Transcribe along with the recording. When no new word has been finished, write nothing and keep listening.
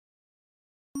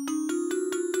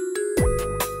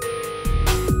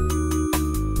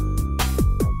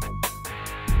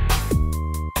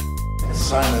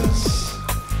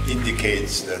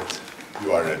indicates that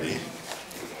you are ready.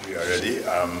 We are ready.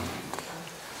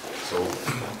 So,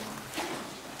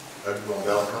 everyone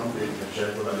welcome, ladies and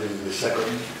gentlemen. This is the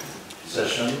second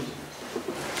session,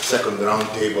 second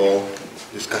roundtable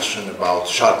discussion about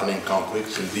sharpening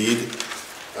conflicts, indeed.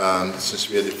 Since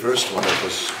we had the first one, that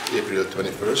was April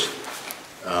 21st,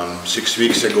 6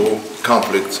 weeks ago,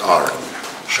 conflicts are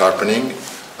sharpening.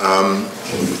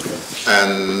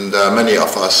 And many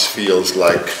of us feels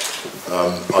like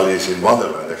Alice in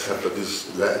Wonderland, except that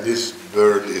this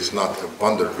word is not a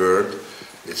wonder word.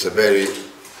 It's a very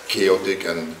chaotic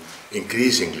and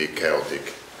increasingly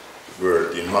chaotic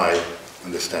word in my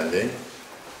understanding.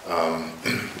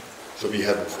 So we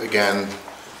have again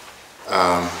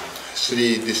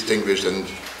three distinguished and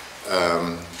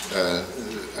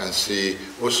three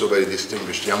also very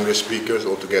distinguished younger speakers,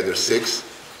 altogether 6.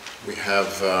 We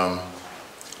have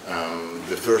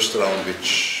the first round,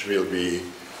 which will be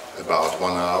about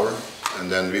 1 hour,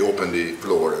 and then we open the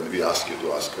floor and we ask you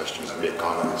to ask questions and make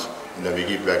comments, and then we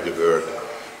give back the word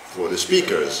for the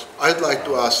speakers. I'd like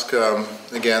to ask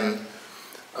again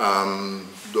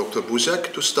Dr.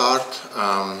 Busek to start.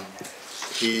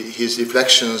 His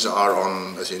reflections are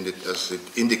on, as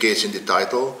it indicates in the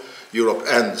title, Europe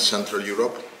and Central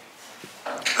Europe.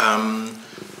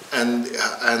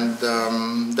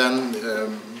 Then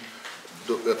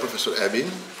Professor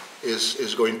Evin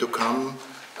is going to come,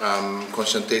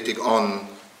 concentrating on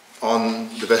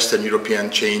the Western European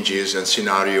changes and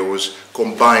scenarios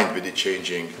combined with the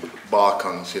changing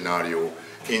Balkan scenario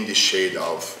in the shade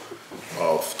of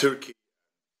Turkey,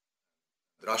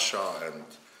 Russia,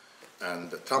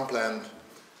 and the Trumpland.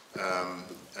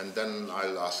 And then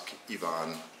I'll ask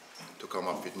Iván to come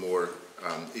up with more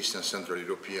Eastern Central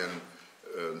European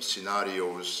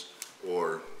scenarios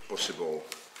or possible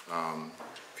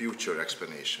future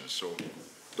explanations. So,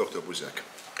 Dr. Busek,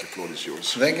 the floor is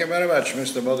yours. Thank you very much,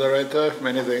 Mr. Moderator.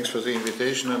 Many thanks for the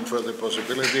invitation and for the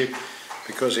possibility,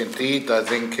 because indeed I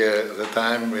think the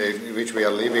time in which we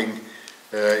are living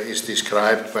is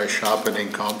described by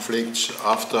sharpening conflicts.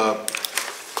 After,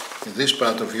 in this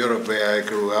part of Europe where I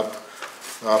grew up,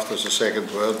 after the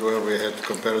Second World War, we had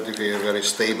comparatively a very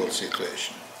stable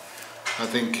situation. I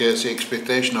think the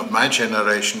expectation of my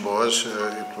generation was,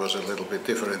 it was a little bit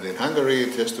different in Hungary,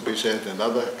 it has to be said, and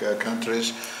other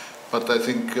countries, but I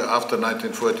think after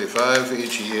 1945,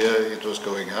 each year it was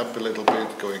going up a little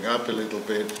bit, going up a little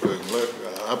bit, going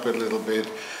up a little bit.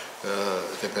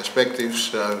 The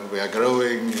perspectives were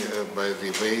growing by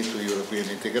the way to European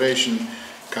integration,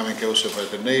 coming closer by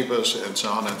the neighbors, and so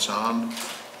on and so on.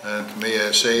 And may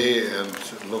I say, and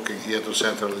looking here to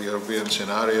Central European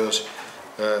scenarios,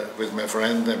 with my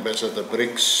friend Ambassador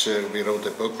Briggs, we wrote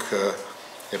a book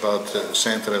about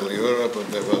Central Europe,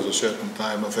 and there was a certain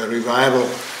time of a revival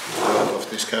of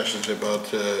discussions about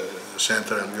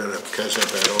Central Europe, Casa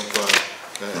Europa,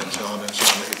 and so on and so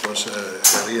on. It was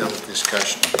a real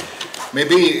discussion.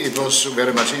 Maybe it was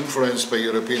very much influenced by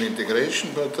European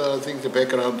integration, but I think the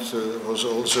background was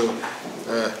also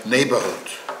neighborhood.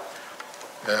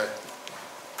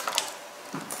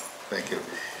 Thank you.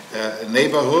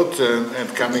 Neighborhood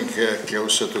and coming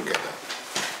closer together.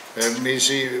 May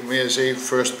I say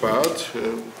first part,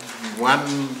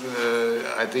 one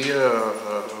idea,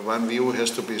 one view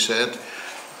has to be said.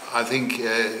 I think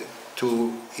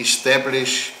to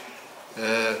establish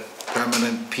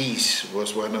permanent peace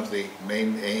was one of the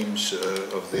main aims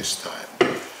of this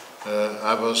time.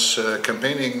 I was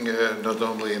campaigning not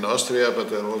only in Austria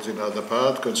but also in other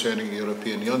parts concerning the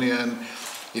European Union.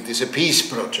 It is a peace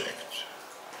project.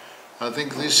 I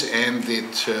think this ended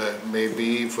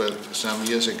maybe for some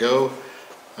years ago.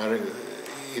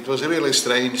 It was really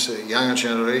strange. The younger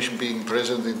generation being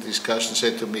present in discussion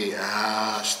said to me,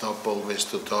 stop always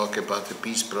to talk about the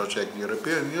peace project,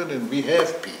 European Union, we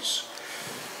have peace.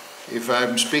 If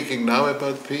I'm speaking now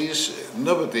about peace,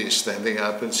 nobody is standing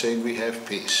up and saying we have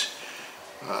peace.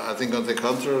 I think on the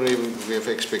contrary, we have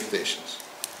expectations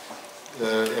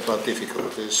about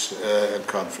difficulties and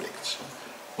conflicts.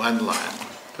 One line.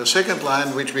 The second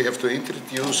line, which we have to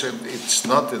introduce, and it's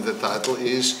not in the title,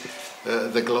 is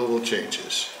the global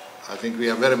changes. I think we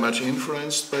are very much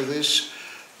influenced by this,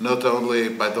 not only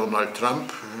by Donald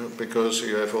Trump, because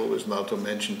you have always now to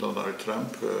mention Donald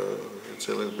Trump. It's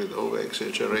a little bit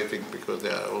over-exaggerating because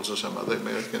there are also some other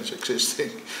Americans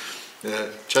existing.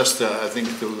 I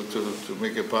think to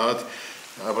make a part,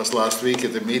 I was last week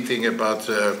at a meeting about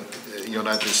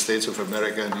United States of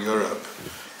America and Europe,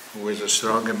 with a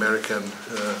strong American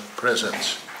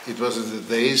presence. It was in the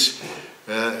days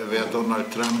where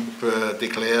Donald Trump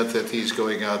declared that he's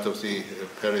going out of the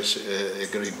Paris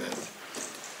Agreement.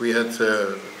 We had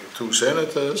 2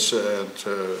 senators and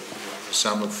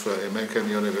some of American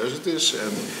universities,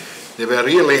 and they were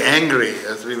really angry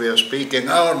as we were speaking,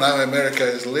 oh, now America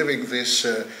is living this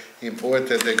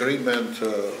important agreement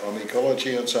on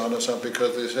ecology and so on and so on,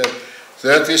 because they said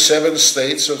 37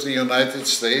 states of the United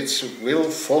States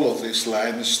will follow this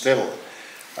line still.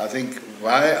 I think,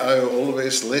 why are you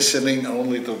always listening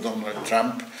only to Donald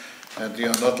Trump and you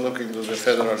are not looking to the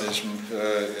federalism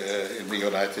in the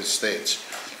United States?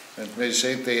 And they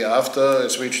say the day after I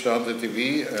switched on the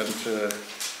TV and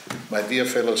my dear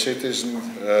fellow citizen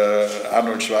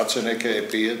Arnold Schwarzenegger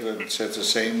appeared and said the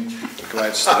same,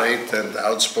 quite straight and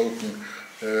outspoken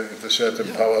in a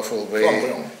certain powerful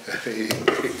way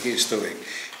he's doing.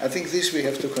 I think this we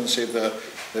have to consider.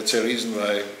 That's a reason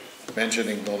why,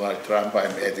 mentioning Donald Trump,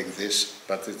 I'm adding this,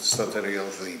 but it's not a real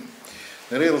theme.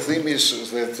 The real theme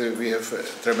is that we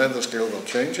have tremendous global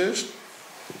changes.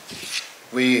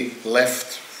 We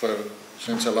left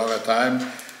since a longer time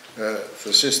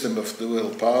the system of dual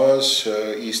powers,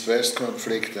 East-West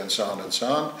conflict, and so on and so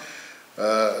on.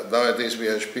 Nowadays we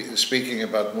are speaking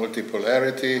about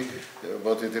multipolarity.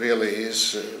 What it really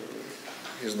is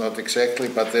not exactly,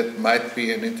 but that might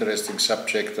be an interesting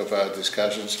subject of our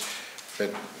discussions.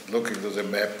 But looking to the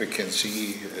map, we can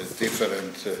see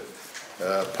different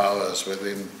powers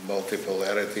within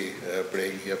multipolarity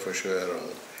playing here for sure a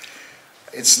role.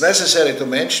 It's necessary to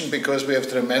mention because we have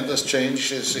tremendous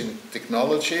changes in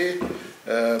technology,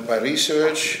 by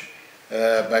research,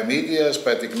 by medias,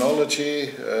 by technology,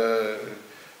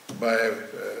 by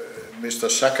Mr.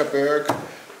 Zuckerberg,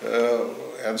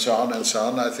 and so on and so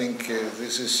on. I think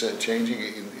this is changing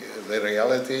in the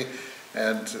reality,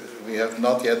 and we have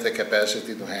not yet the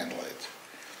capacity to handle it.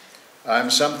 I'm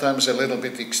sometimes a little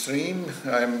bit extreme.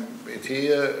 I'm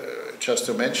here just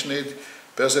to mention it.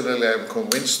 Personally, I'm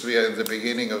convinced we are in the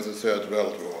beginning of the Third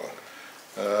World War.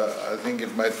 I think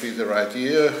it might be the right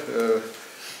year.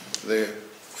 The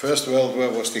First World War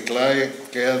was declared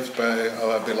by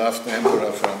our beloved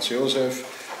Emperor Franz Joseph,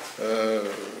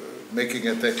 making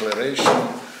a declaration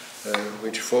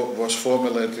which was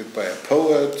formulated by a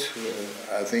poet.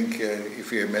 I think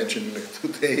if you imagine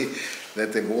today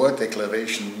that the war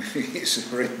declaration is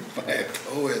written by a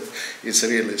poet, it's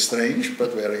really strange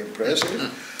but very impressive.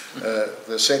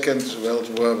 The Second World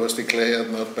War was declared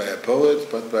not by a poet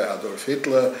but by Adolf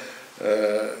Hitler.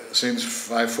 Since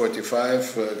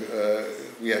 545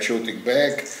 we are shooting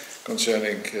back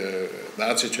concerning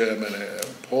Nazi Germany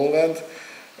and Poland.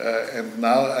 And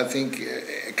now I think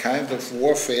a kind of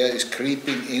warfare is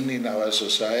creeping in our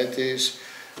societies,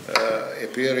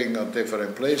 appearing on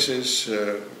different places,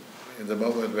 in the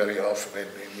moment very often in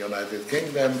the United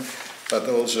Kingdom, but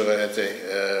also at the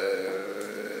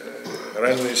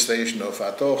railway station of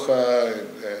Atocha,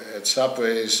 at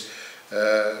subways,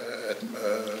 at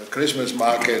Christmas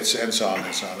markets, and so on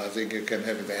and so on. I think you can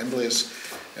have it endless,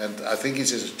 and I think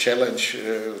it is a challenge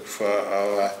for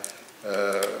our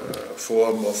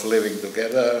form of living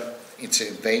together. It's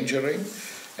endangering,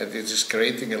 and it is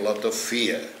creating a lot of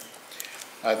fear.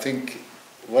 I think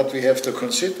what we have to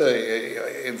consider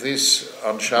in this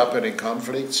on sharpening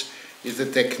conflicts is the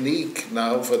technique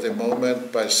now for the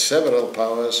moment by several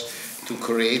powers to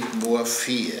create more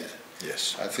fear.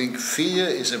 Yes. I think fear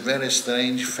is a very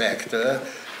strange factor,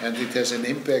 and it has an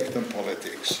impact on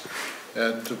politics.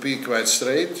 And to be quite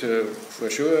straight, for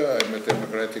sure, I'm a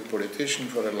democratic politician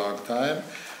for a long time,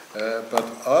 but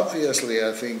obviously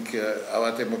I think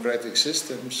our democratic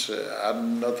systems are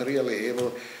not really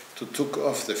able to take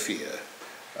off the fear.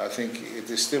 I think it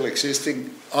is still existing.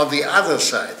 On the other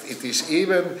side, it is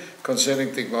even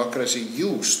concerning democracy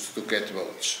used to get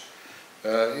votes.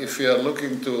 If you are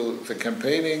looking to the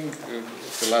campaigning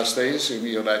the last days in the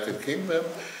United Kingdom,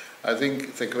 I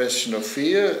think the question of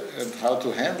fear and how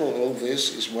to handle all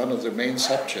this is one of the main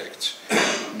subjects.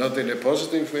 Not in a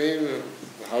positive way,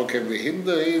 how can we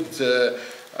hinder it?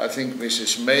 I think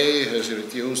Mrs. May has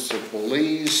reduced the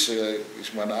police,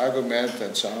 is one argument,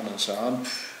 and so on and so on.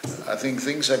 I think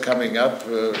things are coming up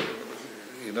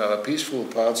in our peaceful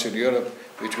parts in Europe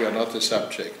which were not the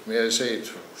subject. May I say it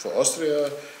for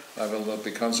Austria? I will not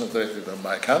be concentrated on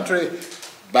my country,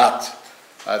 but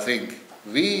I think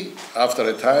we, after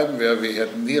a time where we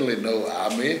had nearly no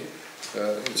army,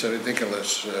 it's a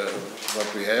ridiculous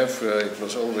what we have. It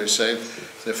was always said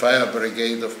the fire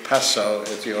brigade of Passau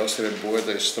at the Austrian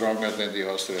border is stronger than the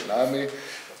Austrian army.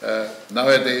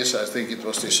 Nowadays, I think it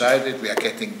was decided we are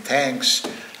getting tanks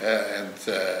and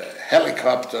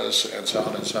helicopters and so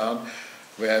on and so on.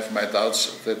 We have my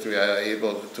doubts that we are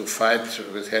able to fight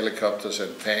with helicopters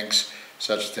and tanks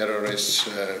such terrorists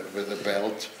with a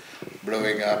belt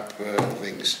blowing up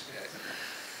things.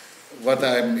 what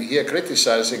I'm here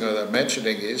criticizing or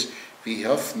mentioning is we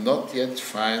have not yet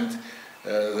found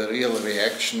the real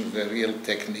reaction, the real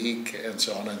technique, and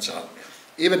so on and so on.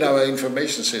 Even our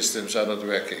information systems are not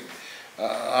working.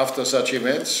 After such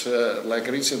events, like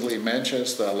recently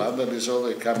Manchester, London is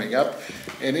already coming up,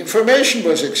 and information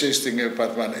was existing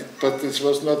about money, but this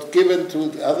was not given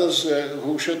to others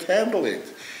who should handle it.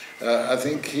 I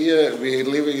think here we're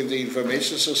living in the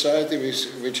information society,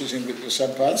 which is in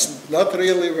some parts not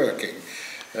really working.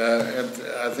 And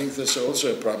I think that's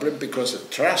also a problem because the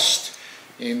trust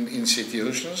in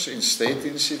institutions, in state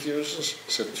institutions,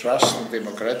 the trust in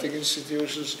democratic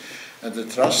institutions, and the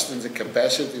trust in the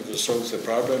capacity to solve the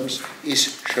problems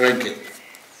is shrinking.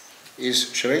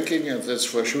 And that's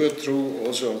for sure true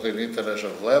also on the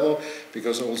international level,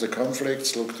 because all the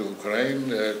conflicts, look to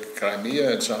Ukraine,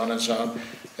 Crimea, and so on,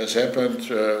 has happened.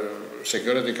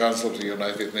 Security Council of the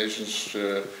United Nations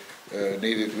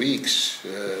needed weeks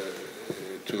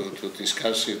to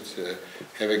discuss it,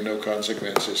 having no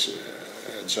consequences,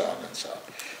 and so on and so on.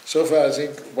 So far, I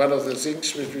think one of the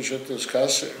things which we should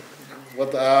discuss,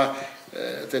 what are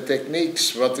the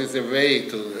techniques, what is the way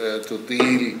to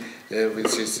deal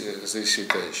with this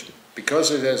situation.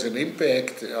 Because it has an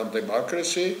impact on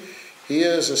democracy,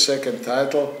 here's a second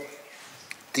title,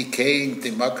 Decaying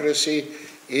Democracy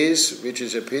is, which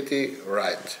is a pity,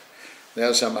 right. There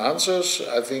are some answers,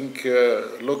 I think,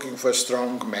 looking for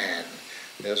strong men.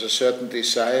 There's a certain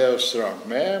desire of strong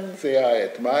men, they are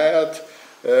admired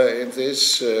in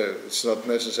this, it's not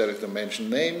necessary to mention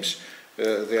names,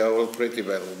 they are all pretty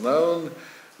well known.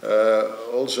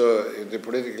 Also in the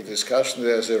political discussion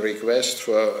there's a request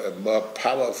for a more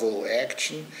powerful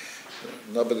action.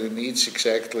 Nobody needs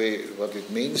exactly what it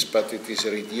means, but it is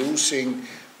reducing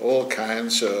all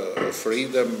kinds of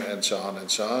freedom and so on and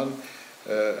so on.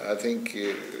 I think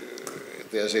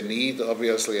there's a need,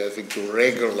 obviously, I think, to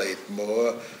regulate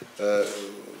more,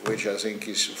 which I think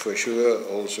is for sure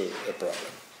also a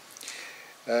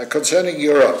problem. Concerning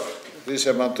Europe, this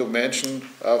I want to mention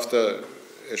after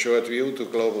a short view to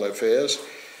global affairs.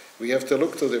 We have to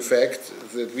look to the fact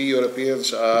that we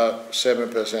Europeans are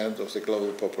 7% of the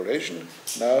global population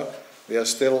now. We are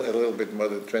still a little bit more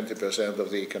than 20% of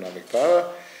the economic power.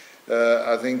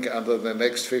 I think under the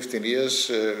next 15 years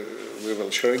we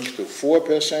will shrink to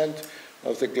 4%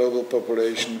 of the global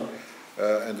population.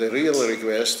 And the real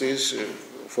request is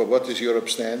for what is Europe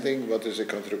standing, what is the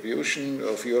contribution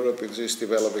of Europe in this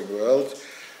developing world.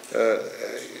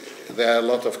 There are a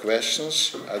lot of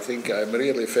questions. I think I'm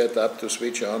really fed up to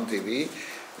switch on TV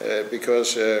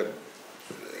because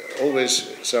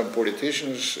always some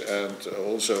politicians and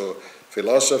also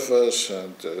philosophers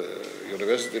and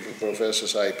university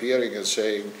professors are appearing and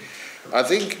saying, I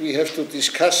think we have to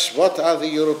discuss what are the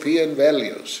European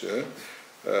values.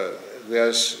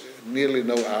 There's nearly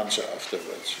no answer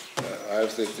afterwards. I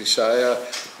have the desire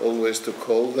always to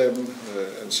call them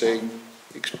and saying,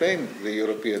 explain the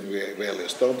European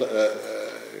values. Don't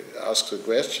ask the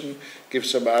question, give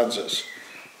some answers.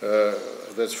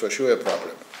 That's for sure a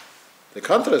problem. The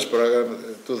contrast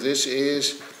program to this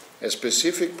is a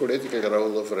specific political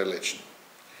role of religion.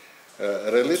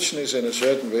 Religion is in a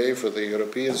certain way for the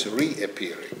Europeans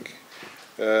reappearing.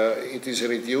 It is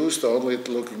reduced only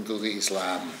looking to the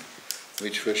Islam,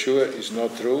 which for sure is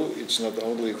not true. It's not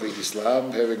only the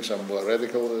Islam having some more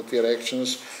radical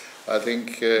directions. I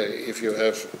think if you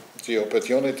have the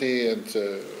opportunity, and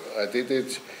I did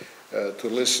it, to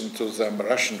listen to some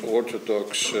Russian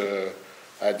Orthodox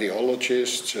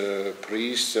ideologists,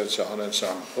 priests, and so on and so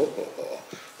on,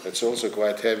 it's also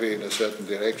quite heavy in a certain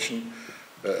direction,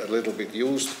 a little bit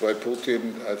used by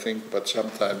Putin, I think, but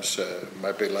sometimes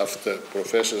my beloved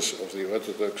professors of the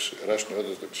Russian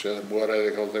Orthodox are more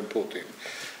radical than Putin.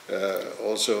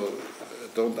 Also,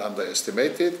 don't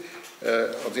underestimate it.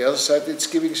 On the other side, it's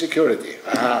giving security.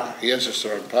 Here's a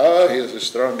strong power, here's a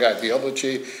strong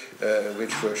ideology,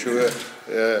 which for sure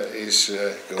is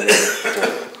going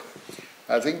forward.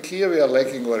 I think here we are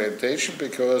lacking orientation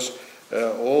because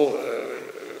all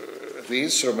the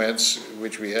instruments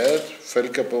which we had,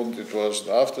 Völkerbund, it was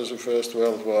after the First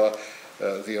World War,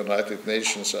 the United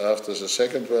Nations after the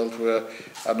Second World War,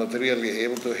 are not really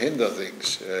able to hinder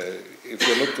things. If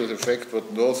you look to the fact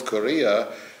what North Korea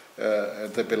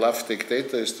and the beloved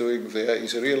dictator is doing there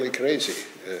is really crazy.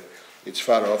 It's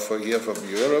far off here from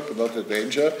Europe, not a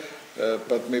danger,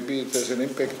 but maybe it has an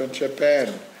impact on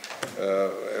Japan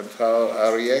and how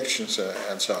our reactions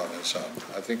and so on and so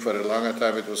on. I think for a longer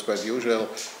time it was quite usual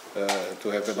to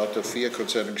have a lot of fear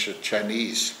concerning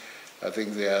Chinese. I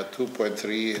think there are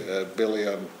 2.3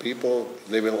 billion people.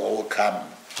 They will all come.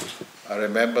 I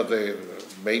remember the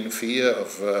main fear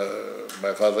of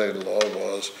my father-in-law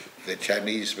was the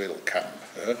Chinese will come.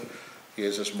 He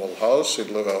has a small house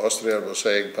in Lower Austria, was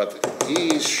saying, but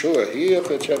he is sure here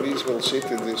the Chinese will sit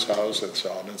in this house, and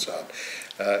so on and so on.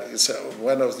 It's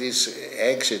one of these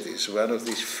anxieties, one of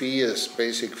these fears,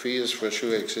 basic fears for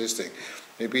sure existing.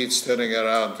 Maybe it's turning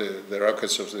around, the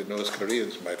rockets of the North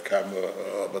Koreans might come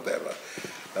or whatever.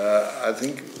 I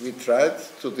think we tried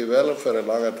to develop for a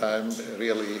longer time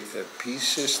really a peace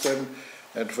system,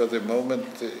 and for the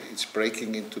moment it's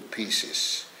breaking into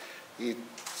pieces.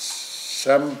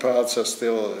 Some parts are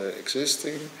still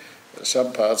existing,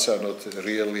 some parts are not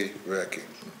really working.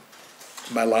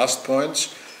 My last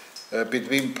points,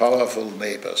 between powerful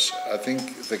neighbors. I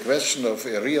think the question of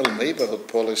a real neighborhood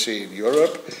policy in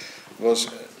Europe was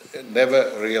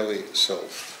never really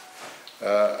solved.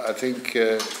 I think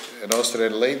an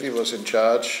Austrian lady was in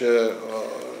charge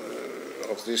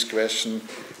of this question,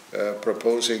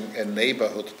 proposing a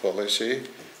neighborhood policy,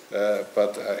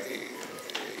 but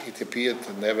it appeared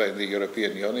never in the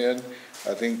European Union.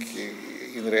 I think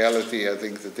in reality, I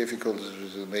think the difficulties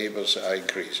with the neighbors are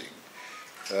increasing.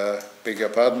 Beg your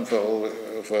pardon for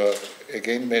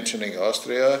again mentioning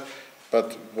Austria,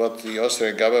 but what the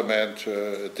Austrian government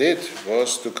did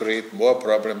was to create more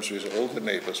problems with all the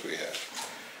neighbors we have.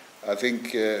 I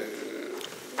think the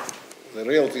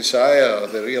real desire, or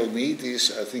the real need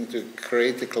is, I think, to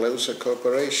create a closer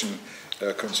cooperation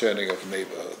concerning of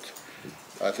neighborhood.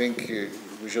 I think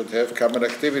we should have common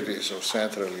activities of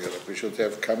Central Europe. We should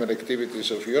have common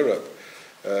activities of Europe,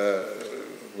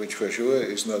 which for sure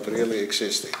is not really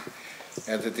existing.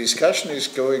 And the discussion is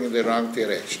going in the wrong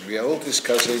direction. We are all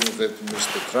discussing that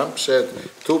Mr. Trump said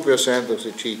 2% of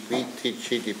the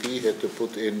GDP had to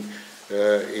put in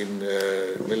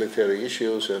military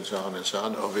issues and so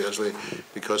on, obviously,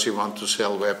 because he wants to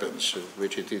sell weapons,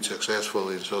 which he did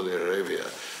successfully in Saudi Arabia.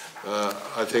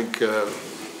 I think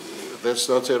that's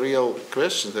not the real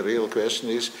question. The real question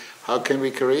is, how can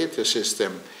we create a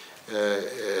system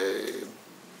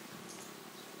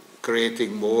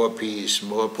creating more peace,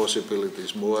 more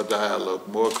possibilities, more dialogue,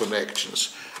 more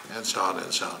connections, and so on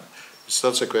and so on. It's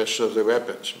not a question of the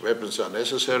weapons. Weapons are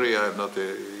necessary, I'm not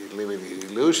living in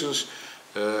illusions,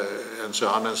 and so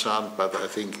on, but I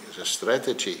think the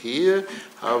strategy here,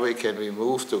 how can we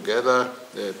move together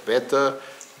better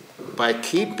by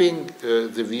keeping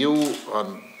the view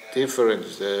on different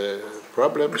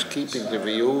problems, keeping the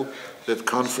view that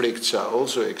conflicts are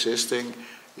also existing.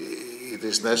 It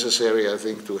is necessary, I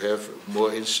think, to have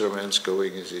more instruments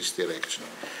going in this direction.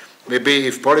 Maybe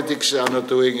if politics are not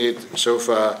doing it so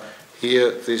far,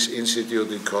 here this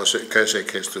institute in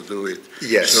Kőszeg has to do it.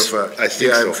 Yes, so far, I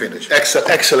think so. I'm finished.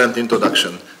 Excellent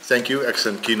introduction. Thank you.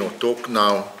 Excellent keynote talk.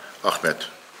 Now, Ahmet,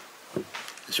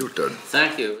 it's your turn.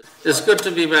 Thank you. It's good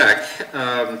to be back,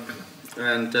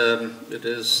 and it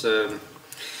is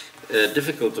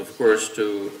difficult, of course,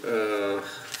 to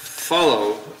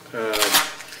follow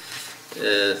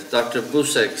Dr.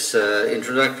 Busek's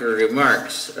introductory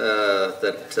remarks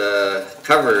that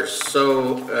cover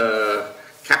so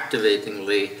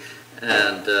captivatingly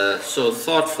and so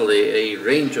thoughtfully a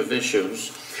range of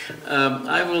issues.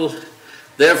 I will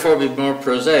therefore be more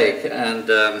prosaic and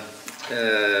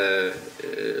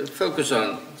focus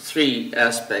on three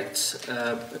aspects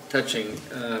touching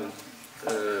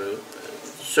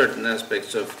certain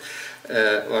aspects of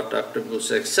what Dr.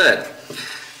 Busek said.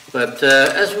 But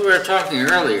as we were talking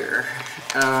earlier,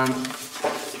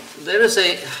 there is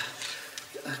a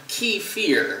key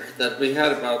fear that we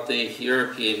had about the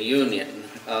European Union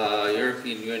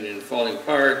falling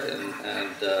apart,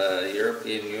 and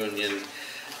European Union,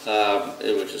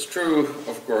 which is true,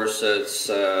 of course, its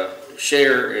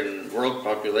share in world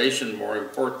population, more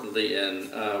importantly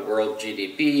in world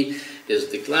GDP, is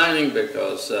declining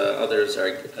because others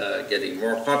are getting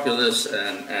more populous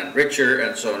and richer,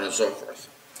 and so on and so forth.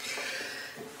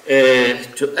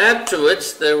 To add to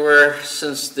it, there were,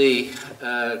 since the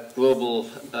global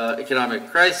economic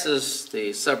crisis,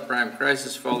 the subprime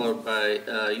crisis followed by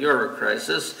euro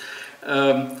crisis,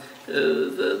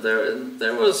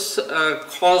 there was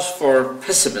cause for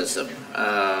pessimism.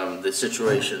 The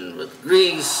situation with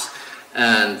Greece,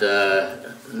 and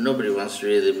nobody wants to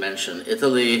really mention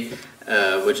Italy,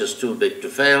 which is too big to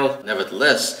fail.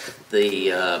 Nevertheless,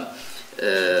 the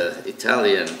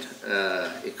Italian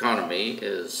economy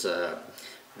is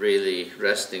really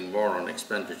resting more on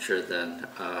expenditure than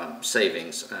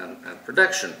savings and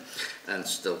production, and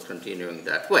still continuing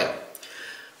that way.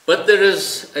 But there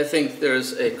is, I think, there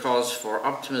is a cause for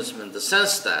optimism in the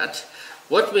sense that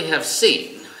what we have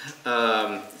seen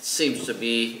seems to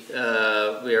be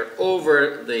we are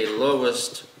over the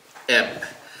lowest ebb.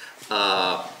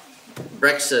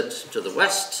 Brexit to the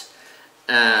west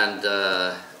and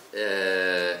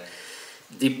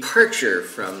departure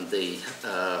from the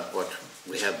what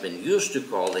we have been used to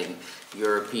calling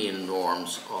European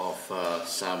norms of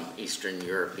some Eastern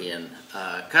European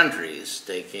countries,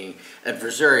 taking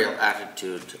adversarial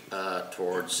attitude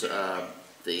towards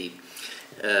the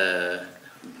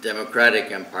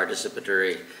democratic and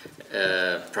participatory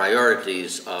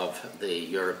priorities of the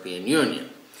European Union.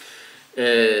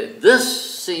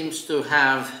 This seems to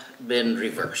have been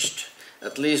reversed.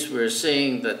 At least we're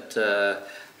seeing that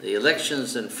the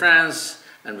elections in France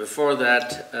and before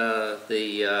that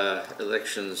the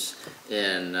elections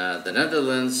in the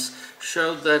Netherlands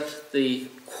showed that the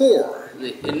core,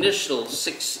 the initial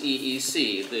 6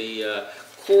 EEC, the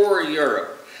core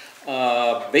Europe,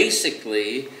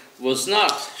 basically was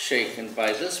not shaken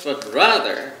by this, but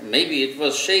rather, maybe it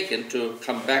was shaken to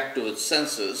come back to its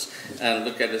senses and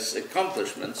look at its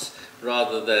accomplishments,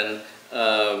 rather than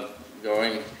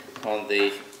going on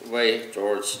the way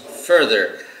towards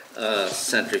further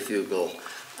centrifugal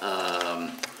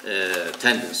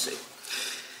tendency.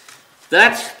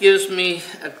 That gives me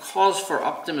a cause for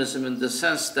optimism in the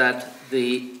sense that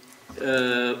the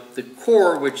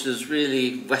core, which is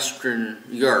really Western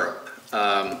Europe,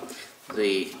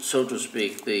 so to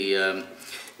speak, the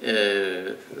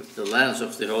lands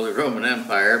of the Holy Roman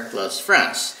Empire plus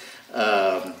France,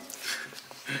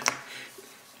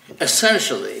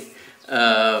 essentially,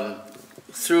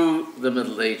 through the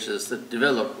Middle Ages that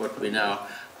developed what we now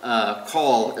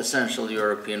call essential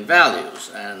European values,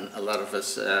 and a lot of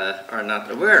us are not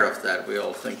aware of that. We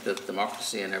all think that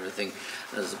democracy and everything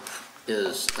is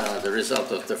the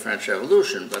result of the French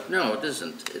Revolution, but no, it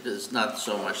isn't. It is not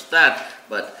so much that,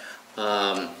 but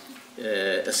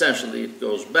essentially it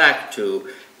goes back to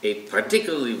a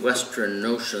particularly Western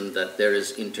notion that there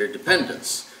is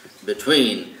interdependence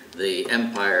between the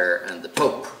empire and the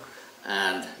Pope,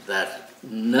 and that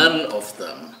none of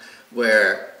them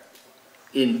were,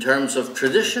 in terms of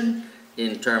tradition,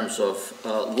 in terms of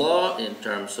law, in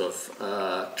terms of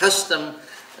custom,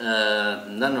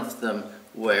 none of them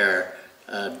were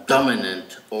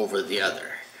dominant over the other.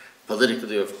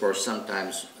 Politically, of course,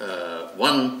 sometimes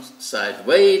one side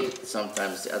weighed,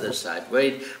 sometimes the other side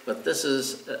weighed, but this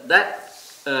is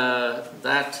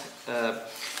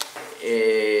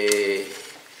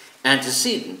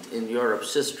antecedent in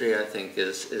Europe's history, I think,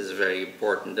 is very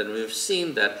important, and we've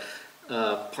seen that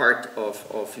part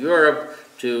of Europe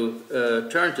to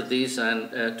turn to these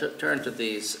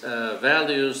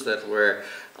values that were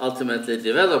ultimately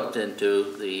developed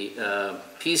into the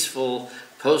peaceful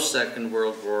post-Second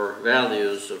World War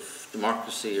values of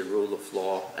democracy, rule of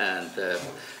law, and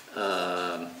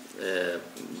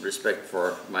respect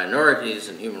for minorities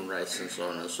and human rights and so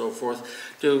on and so forth,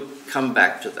 to come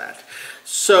back to that.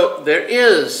 So there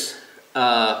is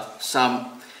a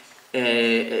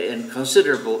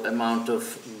considerable amount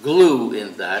of glue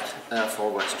in that for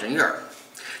Western Europe.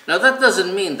 Now that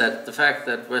doesn't mean that the fact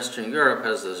that Western Europe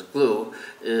has this glue,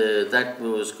 that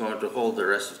glue is going to hold the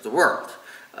rest of the world.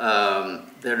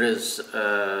 There is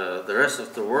the rest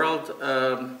of the world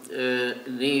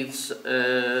needs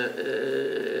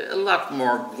a lot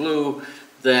more glue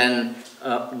than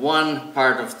one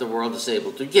part of the world is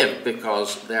able to give,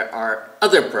 because there are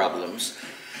other problems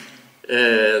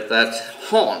that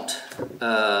haunt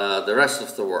the rest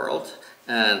of the world,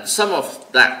 and some of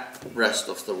that rest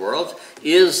of the world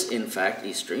is in fact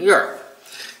Eastern Europe.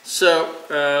 So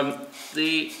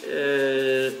the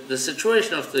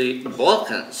situation of the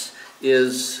Balkans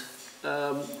is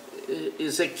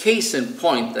a case in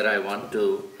point that I want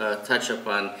to touch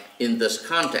upon in this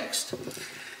context. In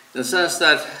the sense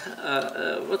that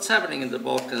what's happening in the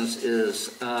Balkans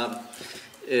is not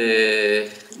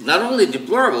only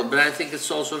deplorable, but I think it's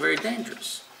also very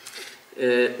dangerous.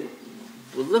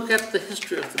 We'll look at the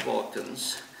history of the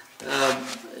Balkans.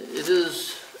 It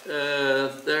is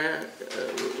there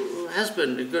has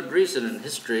been a good reason in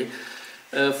history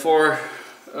for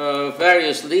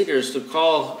various leaders to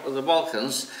call the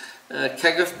Balkans a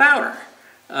keg of powder.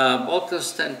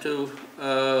 Balkans tend to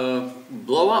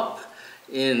blow up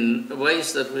in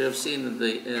ways that we have seen in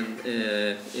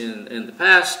the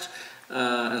past,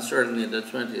 and certainly in the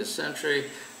 20th century,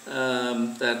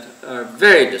 that are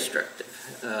very destructive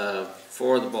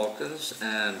for the Balkans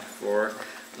and for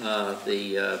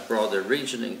the broader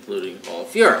region, including all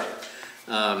of Europe.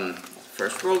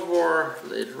 First World War,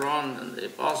 later on, and the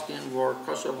Bosnian War,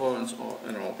 Kosovo,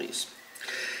 and all these.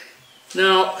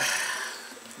 Now,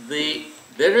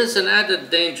 there is an added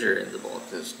danger in the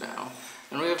Balkans now,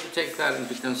 And we have to take that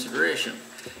into consideration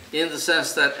in the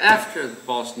sense that after the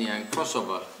Bosnia and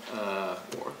Kosovo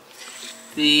war,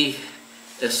 the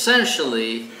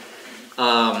essentially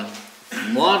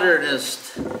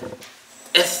modernist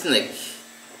ethnic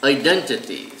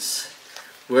identities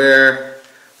were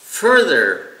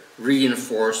further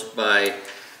reinforced by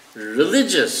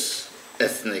religious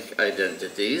ethnic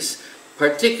identities,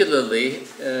 particularly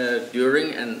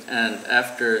during and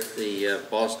after the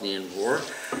Bosnian War,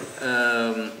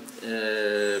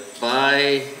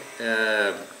 by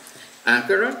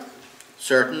Ankara,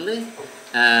 certainly,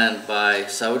 and by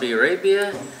Saudi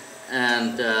Arabia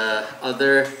and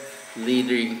other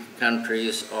leading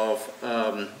countries of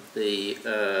the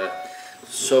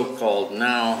so-called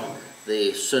now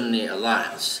the Sunni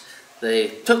alliance. They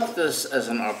took this as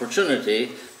an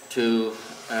opportunity to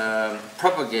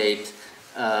propagate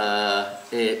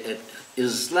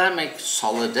Islamic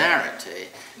solidarity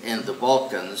in the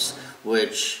Balkans,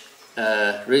 which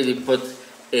really put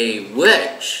a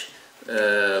wedge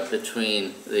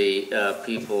between the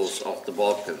peoples of the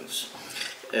Balkans,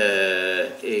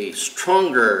 a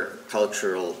stronger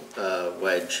cultural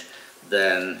wedge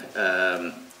than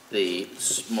the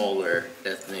smaller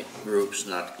ethnic groups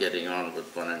not getting on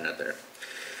with one another.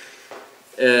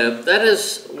 That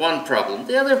is one problem.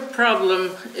 The other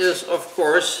problem is, of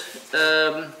course,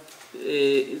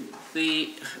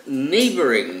 the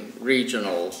neighboring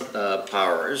regional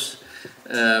powers.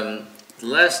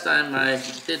 Last time I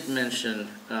did mention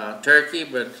Turkey,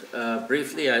 but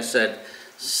briefly I said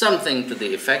something to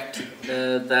the effect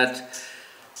that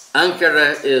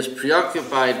Ankara is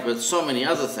preoccupied with so many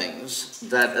other things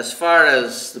that as far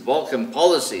as the Balkan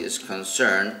policy is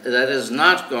concerned, that is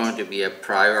not going to be a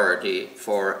priority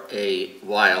for a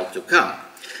while to come.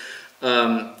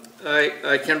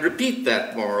 I can repeat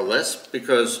that more or less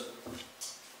because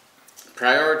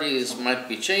priorities might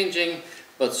be changing,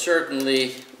 but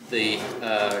certainly the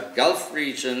Gulf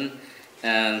region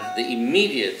and the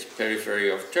immediate periphery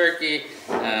of Turkey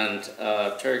and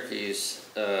Turkey's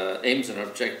aims and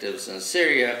objectives in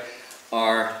Syria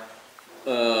are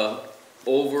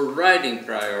overriding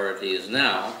priorities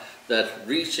now that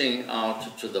reaching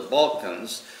out to the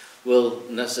Balkans will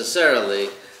necessarily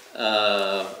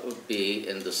be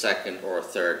in the second or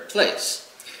third place.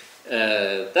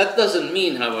 That doesn't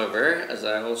mean, however, as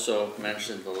I also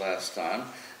mentioned the last time,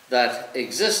 that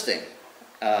existing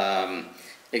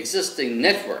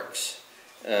networks,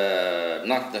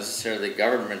 not necessarily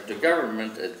government to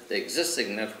government,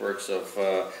 existing networks of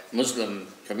Muslim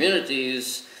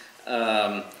communities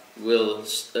will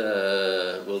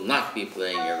not be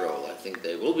playing a role. I think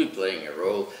they will be playing a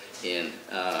role in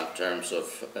terms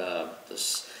of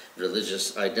this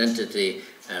religious identity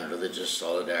and religious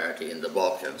solidarity in the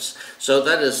Balkans. So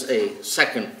that is a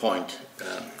second point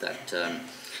that I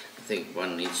think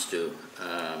one needs to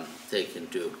take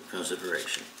into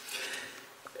consideration.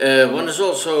 One is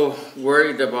also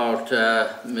worried about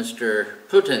Mr.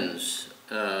 Putin's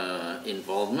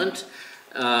involvement.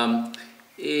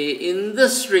 In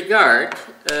this regard,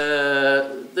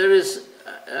 there is,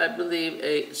 I believe,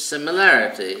 a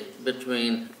similarity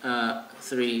between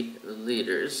three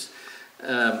leaders,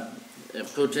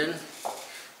 Putin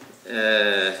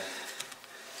and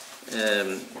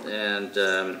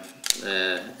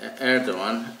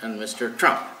Erdogan and Mr.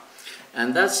 Trump.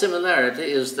 And that similarity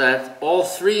is that all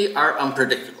three are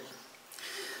unpredictable.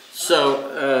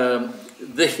 So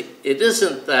it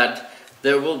isn't that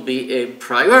there will be a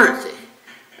priority,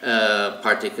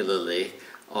 particularly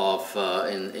of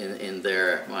in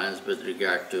their minds with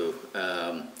regard to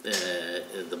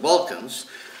the Balkans.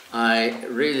 I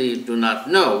really do not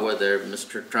know whether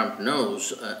Mr. Trump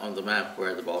knows on the map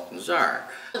where the Balkans are.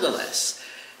 Nevertheless,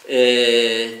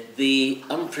 the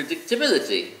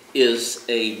unpredictability is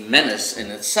a menace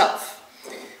in itself.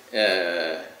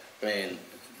 In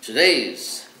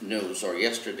today's news or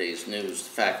yesterday's news, the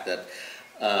fact that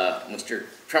Mr.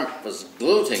 Trump was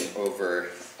gloating over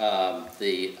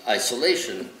the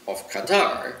isolation of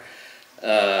Qatar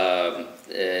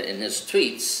in his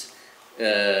tweets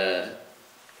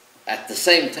at the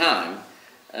same time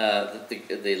that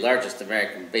the largest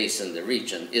American base in the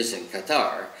region is in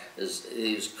Qatar.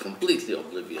 He's completely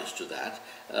oblivious to that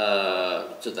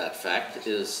fact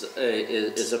is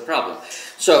a problem.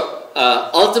 So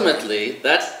ultimately,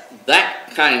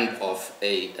 that kind of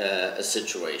a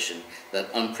situation,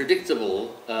 that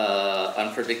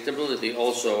unpredictability,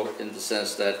 also in the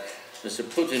sense that Mr.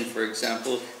 Putin, for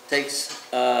example, takes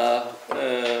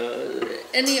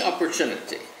any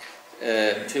opportunity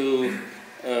to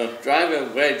drive a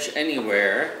wedge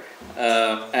anywhere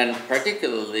And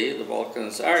particularly the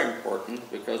Balkans are important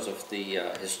because of the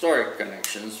historic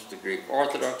connections with the Greek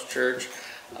Orthodox Church,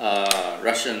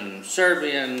 Russian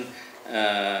Serbian,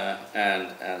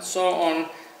 and so on.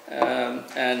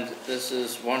 And this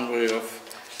is one way of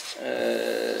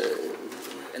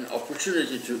an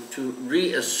opportunity to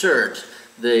reassert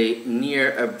the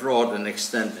near, abroad, and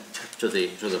extended to the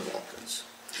Balkans.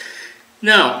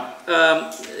 Now,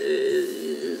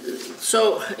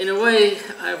 so in a way,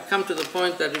 I've come to the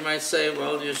point that you might say,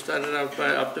 well, you started out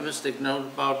by optimistic note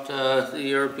about the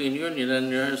European Union, and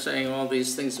you're saying all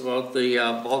these things about the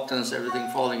Balkans, everything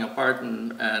falling apart,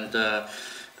 and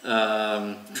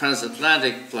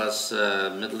transatlantic plus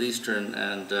Middle Eastern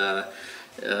and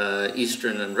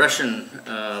Eastern and Russian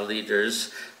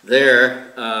leaders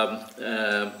there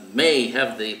may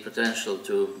have the potential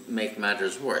to make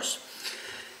matters worse.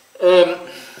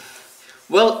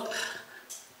 Well,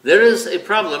 there is a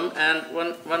problem, and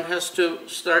one has to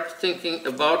start thinking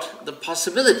about the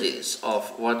possibilities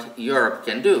of what Europe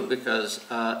can do, because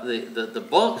the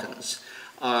Balkans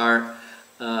are,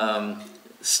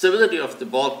 stability of the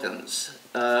Balkans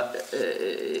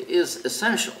is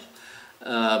essential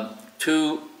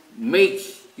to make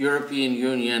European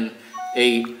Union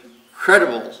a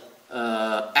credible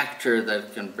actor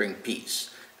that can bring peace.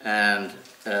 And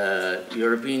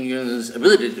European Union's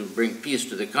ability to bring peace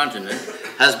to the continent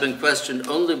has been questioned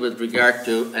only with regard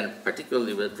to, and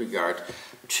particularly with regard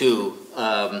to,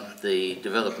 the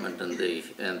development in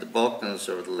the Balkans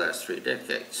over the last 3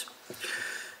 decades.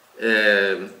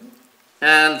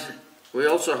 And we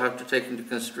also have to take into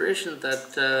consideration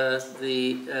that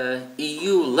the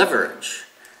EU leverage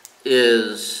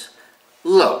is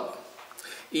low.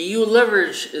 EU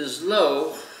leverage is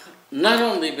low not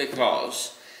only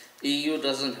because EU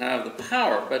doesn't have the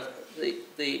power, but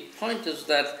the point is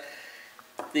that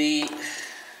the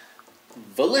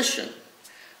volition,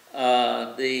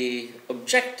 the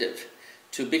objective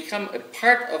to become a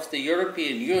part of the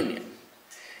European Union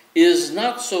is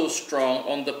not so strong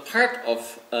on the part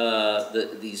of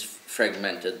these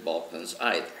fragmented Balkans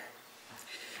either.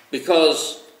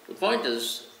 Because the point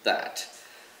is that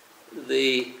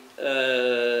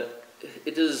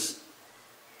it is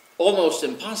almost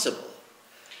impossible,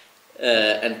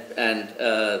 and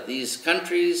these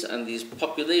countries and these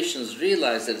populations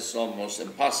realize that it's almost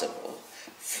impossible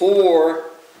for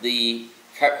the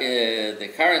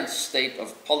current state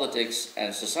of politics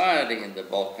and society in the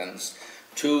Balkans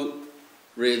to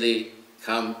really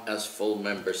come as full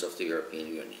members of the European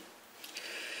Union.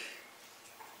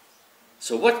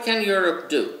 So what can Europe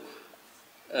do?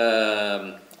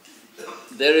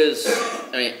 There is,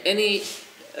 I mean,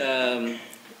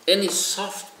 any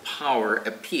soft power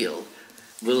appeal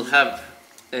will have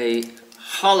a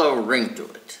hollow ring to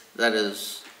it. That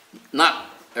is not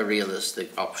a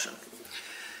realistic option.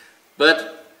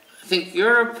 But I think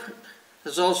Europe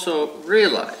has also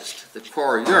realized, the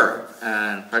core Europe,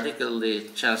 and particularly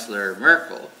Chancellor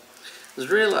Merkel, has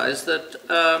realized that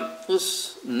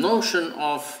this notion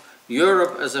of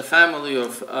Europe as a family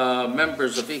of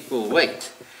members of equal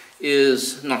weight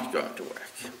is not going to work.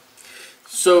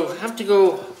 So we have to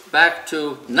go back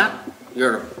to not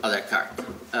Europe a la carte.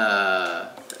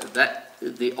 That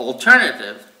the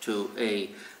alternative to a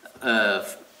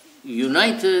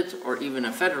united or even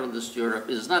a federalist Europe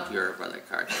is not Europe a la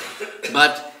carte,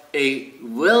 but a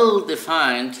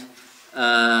well-defined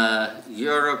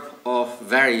Europe of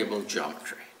variable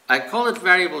geometry. I call it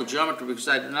variable geometry because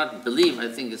I do not believe, I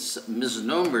think it's a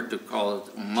misnomer to call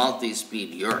it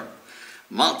multi-speed Europe.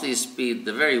 Multi-speed,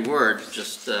 the very word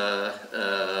just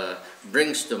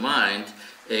brings to mind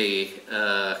a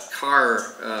car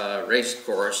race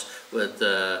course with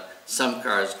some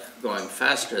cars going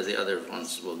faster, the other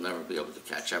ones will never be able to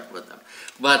catch up with them.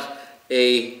 But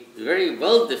a very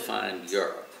well-defined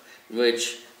Europe, in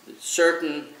which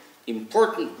certain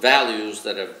important values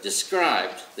that have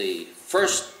described the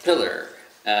first pillar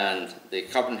and the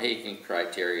Copenhagen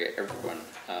criteria, everyone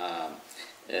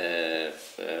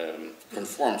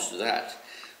conforms to that.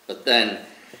 But then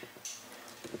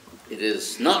it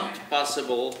is not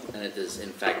possible, and it is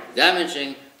in fact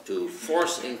damaging, to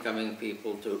force incoming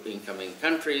people to incoming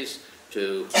countries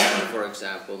to, for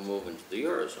example, move into the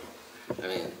Eurozone. I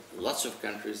mean, lots of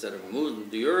countries that have moved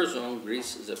into the Eurozone,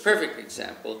 Greece is a perfect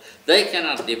example, they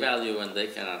cannot devalue and they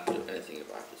cannot do anything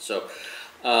about it. So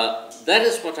that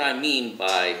is what I mean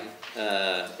by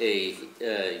a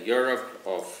Europe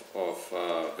of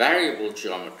variable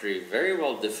geometry, very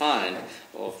well defined,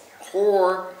 of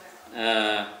core,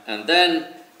 and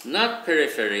then not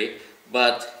periphery,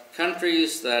 but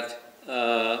countries that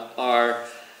are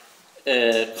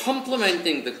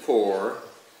complementing the core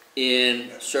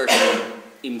in certain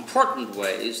important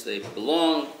ways. They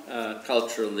belong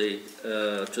culturally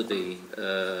to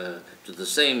the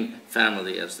same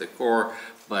family as the core,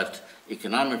 but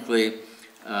economically,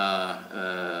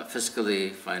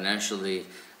 fiscally, financially,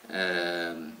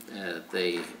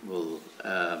 they will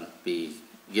be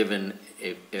given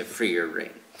a freer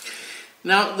rein.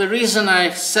 Now, the reason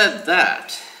I said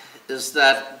that is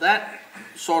that that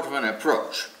sort of an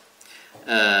approach,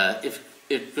 if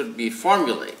it could be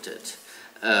formulated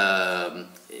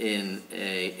in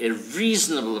a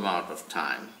reasonable amount of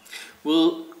time,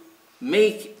 will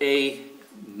make a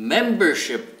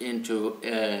membership into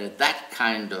that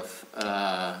kind of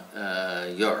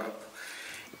Europe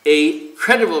a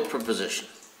credible proposition.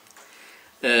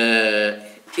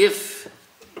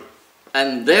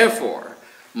 And therefore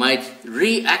might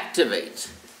reactivate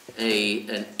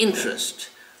an interest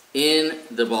in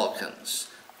the Balkans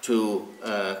to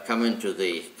come into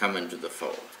the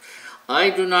fold. I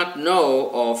do not know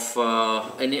of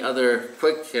any other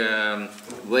quick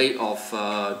way of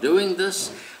doing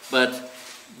this, but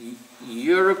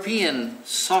European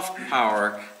soft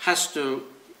power has to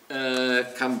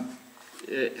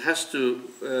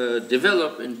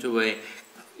develop into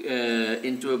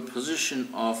a position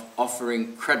of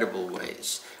offering credible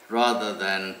ways rather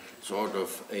than sort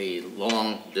of a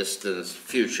long-distance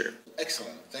future.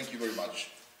 Excellent. Thank you very much.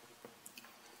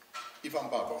 Iván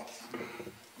Bába,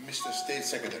 Mr. State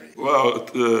Secretary. Well,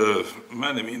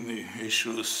 many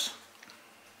issues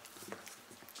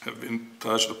have been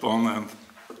touched upon, and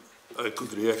I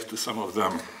could react to some of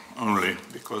them only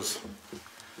because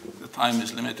the time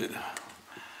is limited.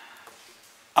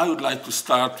 I would like to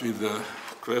start with a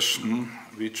question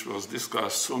which was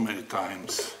discussed so many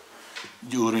times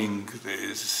during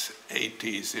these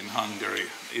 80s in Hungary.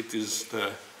 It is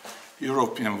the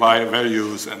European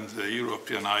values and the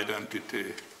European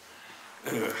identity.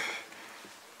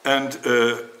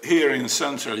 Here in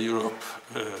Central Europe,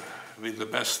 with the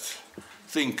best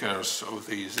thinkers of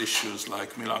these issues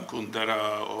like Milan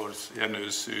Kundera or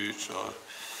Janusz Szűcs or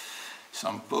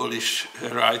some Polish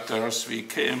writers, we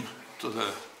came to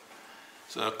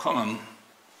the common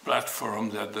platform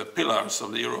that the pillars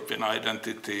of the European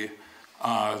identity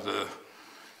are the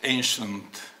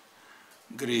ancient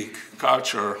Greek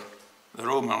culture, the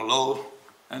Roman law,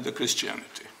 and the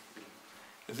Christianity.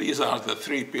 These are the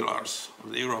three pillars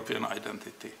of the European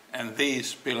identity, and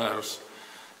these pillars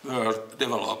were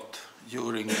developed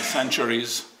during the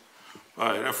centuries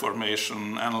by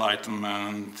Reformation,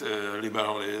 Enlightenment,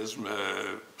 liberalism,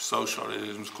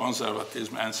 socialism,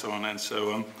 conservatism, and so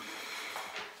on,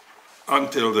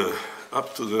 until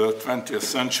up to the 20th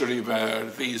century, where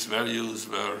these values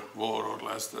were more or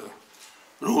less the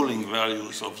ruling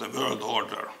values of the world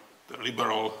order. The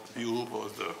liberal view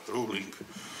was the ruling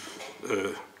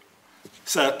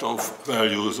set of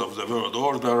values of the world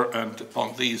order, and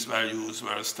upon these values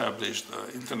were established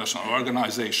international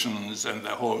organizations and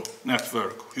the whole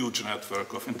network, huge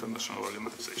network of international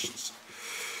organizations.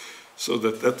 So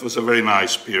that was a very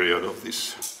nice period of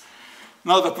this.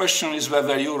 Now the question is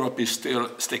whether Europe is still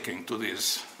sticking to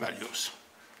these values.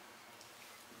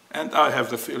 And I have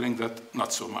the feeling that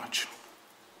not so much.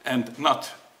 And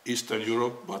not Eastern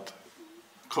Europe, but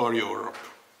core Europe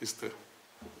is the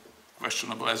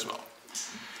questionable as well.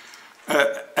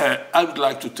 I would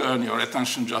like to turn your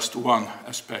attention just to one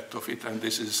aspect of it, and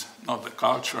this is not the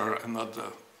culture and not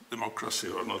the democracy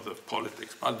or not the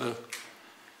politics, but the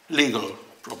legal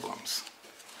problems.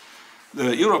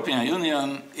 The European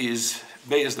Union is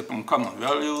based upon common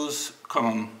values,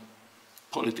 common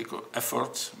political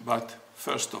efforts, but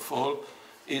first of all,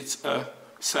 it's a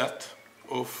set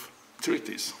of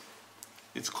treaties.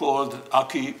 It's called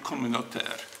acquis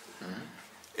communautaire. Mm-hmm.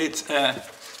 It's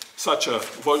such a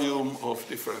volume of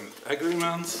different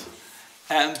agreements,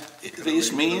 and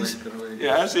this means,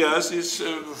 yes, it's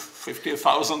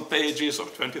 50,000 pages or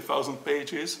 20,000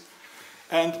 pages,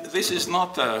 and this is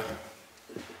not a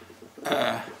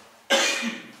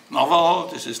novel,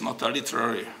 this is not a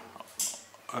literary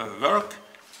work,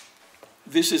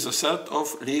 this is a set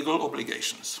of legal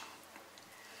obligations.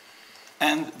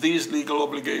 And these legal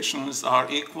obligations are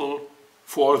equal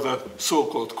for the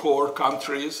so-called core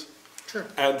countries, sure,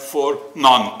 and for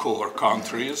non-core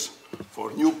countries,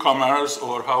 for newcomers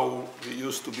or how we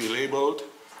used to be labeled.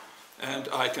 And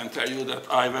I can tell you that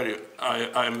I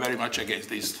am very much against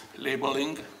this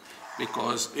labeling,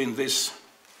 because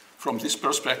from this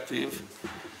perspective,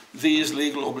 these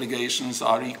legal obligations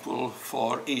are equal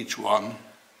for each one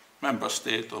member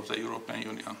state of the European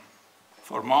Union.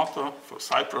 For Malta, for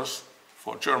Cyprus,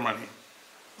 for Germany,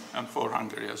 and for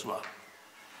Hungary as well.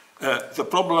 The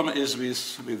problem is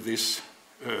with this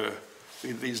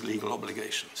with these legal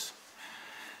obligations.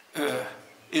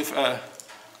 If a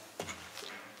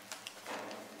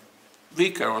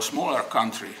weaker or smaller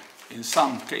country in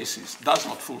some cases does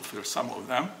not fulfill some of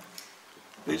them,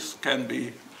 this can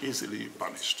be easily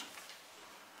punished.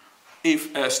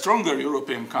 If a stronger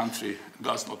European country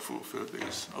does not fulfill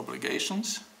these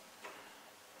obligations,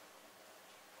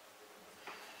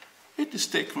 it is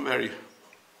taken very,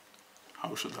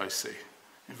 how should I say,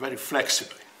 very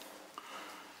flexibly.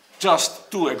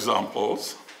 Just two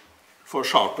examples for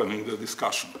sharpening the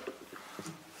discussion.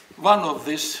 One of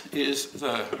this is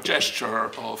the gesture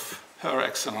of Her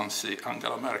Excellency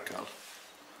Angela Merkel,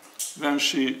 when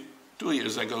she 2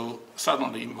 years ago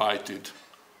suddenly invited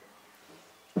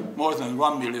more than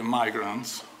 1 million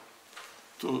migrants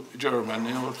to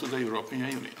Germany or to the European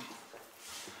Union.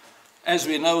 As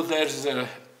we know, there's a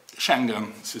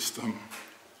Schengen system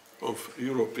of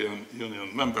European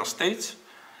Union member states,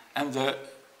 and the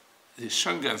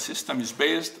Schengen system is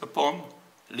based upon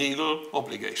legal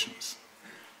obligations.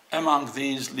 Among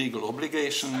these legal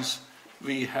obligations,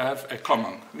 we have a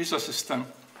common visa system,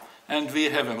 and we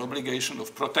have an obligation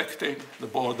of protecting the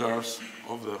borders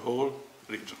of the whole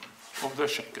region, of the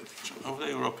Schengen region, of the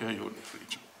European Union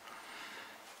region.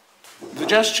 The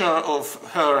gesture of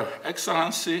Her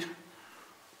Excellency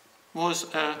was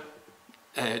a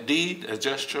deed, a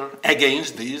gesture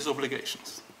against these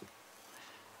obligations.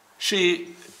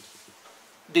 She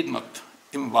did not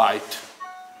invite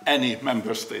any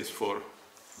member states for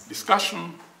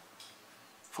discussion,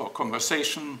 for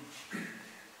conversation,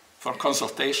 for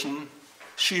consultation.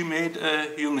 She made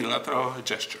a unilateral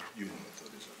gesture.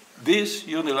 This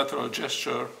unilateral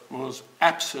gesture was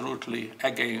absolutely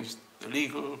against the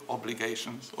legal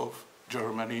obligations of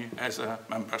Germany as a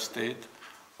member state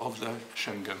of the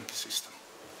Schengen system.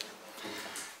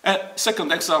 A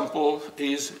second example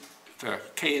is the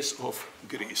case of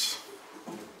Greece.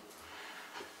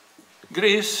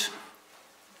 Greece,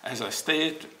 as I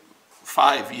stated,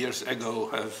 5 years ago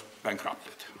has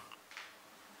bankrupted.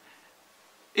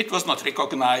 It was not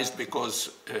recognized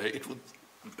because it would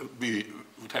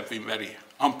have been very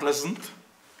unpleasant.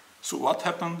 So what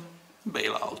happened?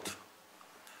 Bailout.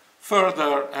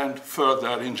 Further and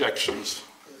further injections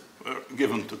were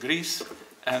given to Greece,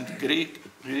 and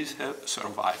Greece has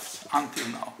survived until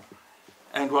now.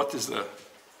 And what is the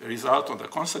result or the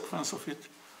consequence of it?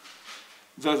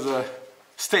 That the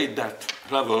state debt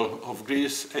level of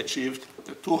Greece achieved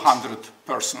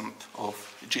 200% of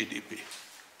GDP.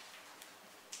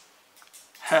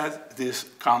 Had this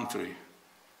country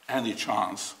any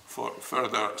chance for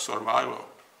further survival?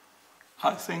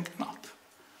 I think not.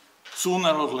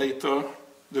 Sooner or later,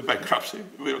 the bankruptcy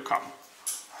will come.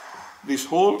 This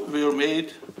whole will be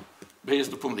made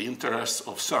based upon the interests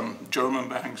of some German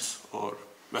banks or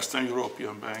Western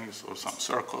European banks or some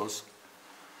circles.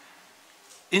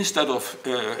 Instead of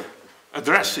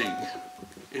addressing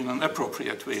in an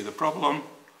appropriate way the problem,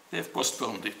 they have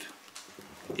postponed it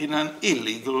in an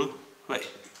illegal way,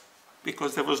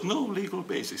 because there was no legal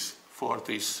basis for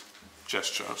these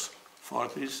gestures, for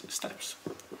these steps.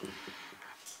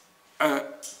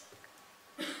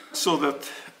 So that,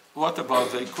 what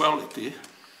about the equality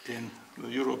in the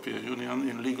European Union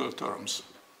in legal terms?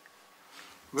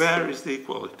 Where is the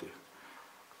equality?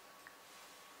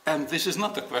 And this is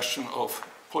not a question of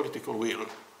political will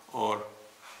or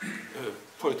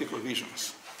political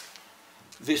visions.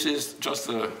 This is just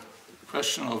a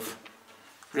question of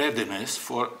readiness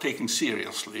for taking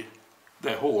seriously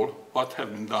the whole what has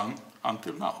been done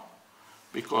until now,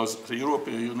 because the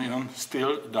European Union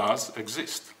still does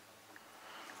exist.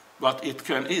 But it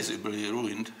can easily be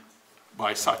ruined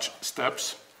by such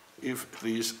steps if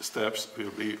these steps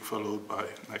will be followed by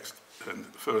next and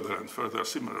further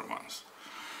similar ones.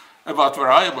 About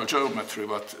variable geometry,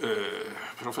 what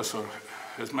Professor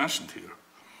has mentioned here,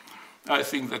 I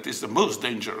think that is the most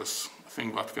dangerous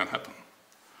thing what can happen,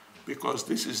 because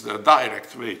this is the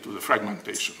direct way to the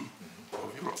fragmentation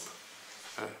of Europe.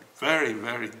 A very,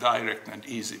 very direct and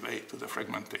easy way to the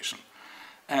fragmentation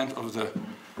and of the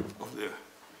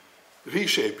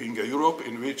reshaping a Europe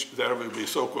in which there will be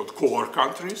so-called core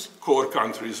countries. Core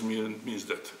countries means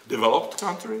that developed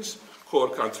countries. Core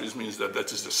countries means that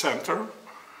that is the center.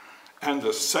 And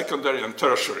the secondary and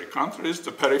tertiary countries,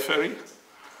 the periphery,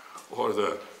 or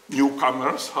the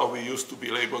newcomers, how we used to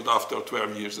be labeled after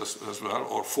 12 years as well,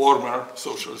 or former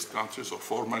socialist countries or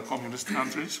former communist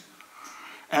countries.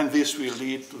 And this will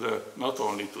lead to the, not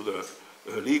only to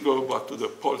the legal, but to the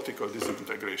political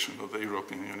disintegration of the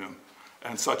European Union.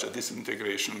 And such a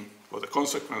disintegration, or the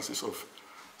consequences of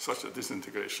such a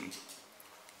disintegration,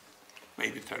 may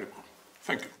be terrible.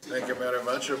 Thank you. Thank you very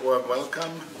much. A warm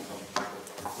welcome.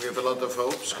 We have a lot of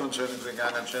hopes concerning the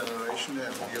younger generation,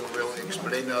 and you will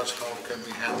explain us how can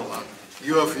we handle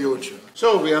your future.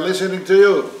 So we are listening to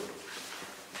you.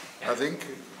 I think,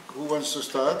 who wants to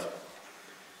start?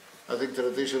 I think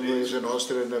traditionally is in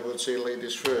Austria, and I would say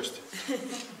ladies first.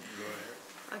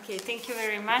 Okay, thank you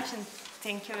very much, and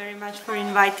thank you very much for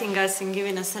inviting us and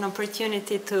giving us an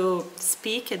opportunity to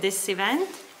speak at this event.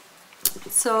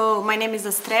 So, my name is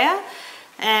Astrea,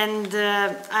 and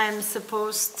I'm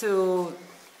supposed to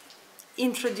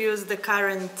introduce the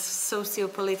current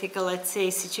socio-political, let's say,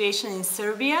 situation in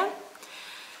Serbia.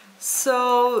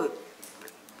 So,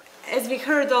 as we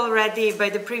heard already by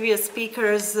the previous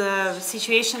speakers, the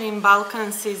situation in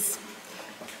Balkans is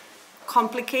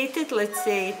complicated, let's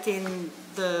say it in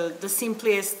the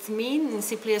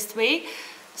simplest way.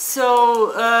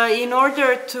 So in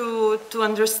order to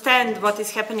understand what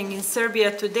is happening in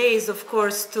Serbia today is, of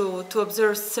course, to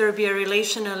observe Serbia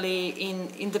relationally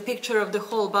in the picture of the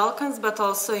whole Balkans, but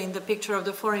also in the picture of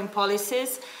the foreign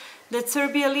policies that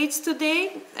Serbia leads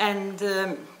today. And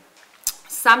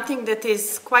something that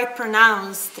is quite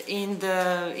pronounced in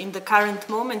the current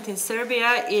moment in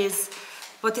Serbia is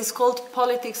what is called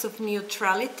politics of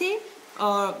neutrality,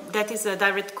 or that is a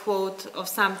direct quote of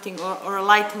something, or a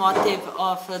leitmotif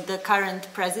of the current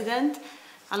president,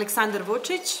 Aleksandar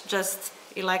Vučić, just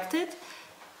elected.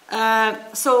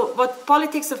 So what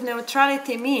politics of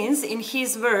neutrality means, in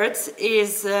his words,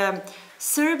 is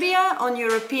Serbia on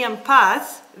European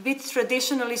path with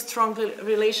traditionally strong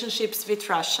relationships with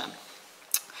Russia.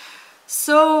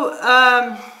 So,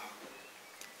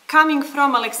 coming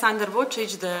from Aleksandar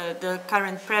Vučić, the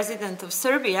current president of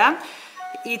Serbia,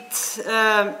 it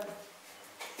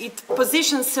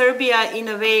positions Serbia in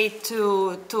a way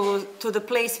to the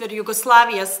place where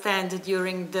Yugoslavia stand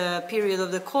during the period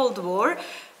of the Cold War,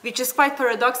 which is quite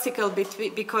paradoxical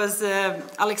because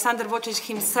Aleksandar Vučić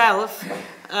himself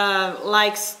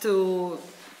likes to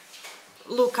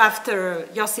look after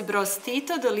Josip Broz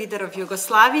Tito, the leader of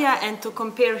Yugoslavia, and to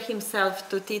compare himself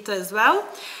to Tito as well.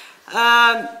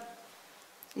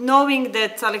 Knowing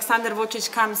that Aleksandar Vučić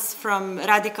comes from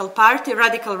radical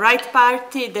right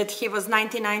party, that he was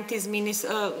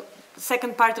 1990s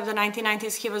second part of the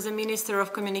 1990s, he was a minister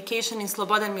of communication in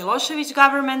Slobodan Milošević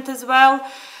government as well.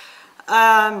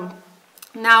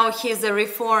 Now he's a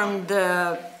reformed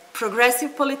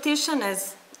progressive politician,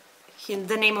 as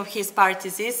the name of his party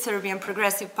is Serbian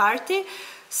Progressive Party.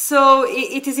 So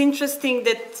it is interesting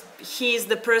that he is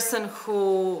the person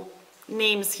who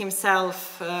names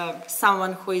himself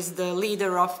someone who is the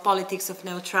leader of politics of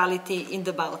neutrality in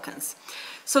the Balkans.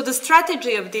 So the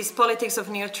strategy of this politics of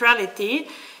neutrality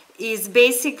is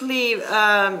basically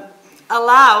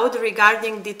allowed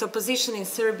regarding the opposition in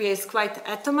Serbia is quite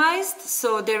atomized,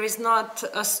 so there is not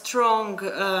a strong,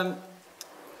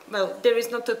 there is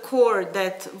not a core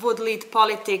that would lead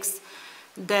politics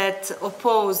that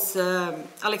oppose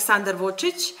Aleksandar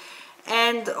Vučić,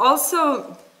 and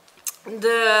also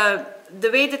the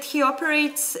way that he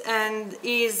operates and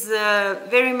is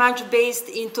very much based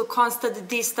into constant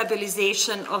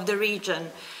destabilization of the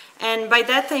region. And by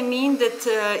that I mean that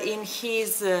in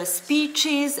his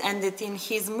speeches and that in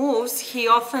his moves, he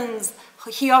often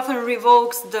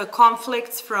revokes the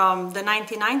conflicts from the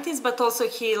 1990s, but also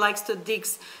he likes to dig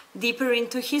deeper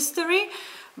into history.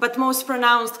 But most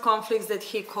pronounced conflicts that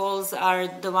he calls are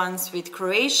the ones with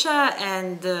Croatia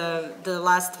and the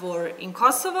last war in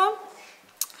Kosovo.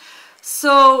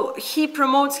 So he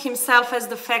promotes himself as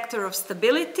the factor of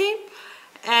stability,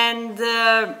 and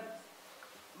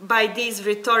by these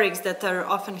rhetorics that are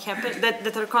often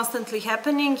that are constantly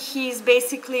happening, he is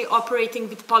basically operating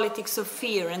with politics of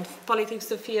fear, and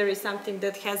politics of fear is something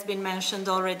that has been mentioned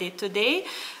already today,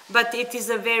 but it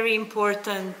is a very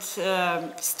important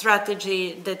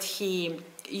strategy that he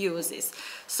uses.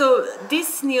 So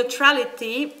this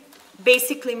neutrality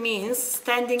basically means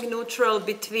standing neutral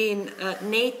between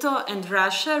NATO and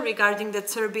Russia, regarding that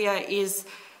Serbia is,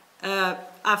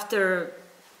 after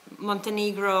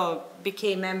Montenegro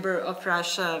became member of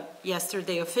Russia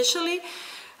yesterday officially,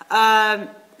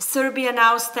 Serbia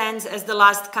now stands as the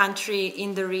last country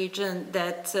in the region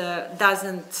that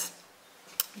doesn't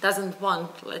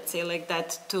want, let's say like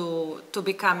that, to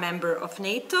become member of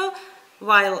NATO,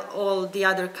 while all the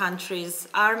other countries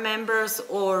are members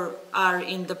or are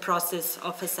in the process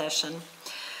of accession.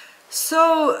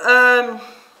 So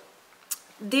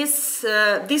this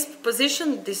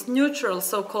position, this neutral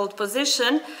so-called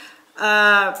position,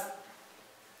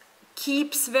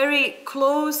 keeps very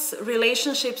close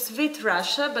relationships with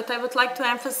Russia, but I would like to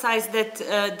emphasize that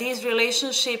these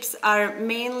relationships are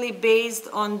mainly based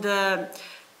on the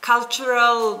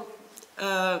cultural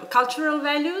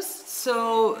values.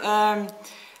 So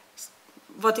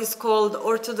what is called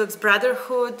Orthodox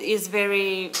Brotherhood is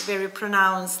very, very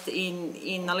pronounced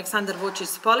in Alexander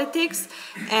Vucic's politics,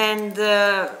 and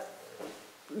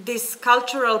this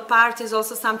cultural part is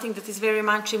also something that is very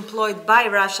much employed by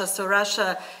Russia, so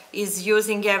Russia is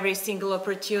using every single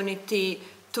opportunity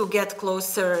to get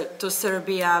closer to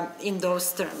Serbia in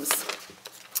those terms.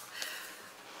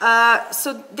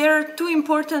 So there are two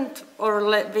important, or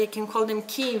we can call them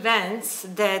key events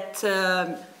that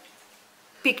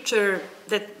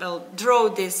draw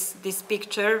this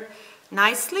picture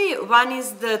nicely. One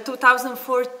is the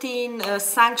 2014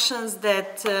 sanctions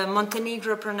that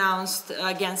Montenegro pronounced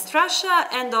against Russia,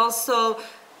 and also,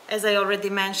 as I already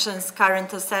mentioned,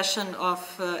 current accession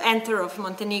of enter of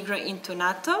Montenegro into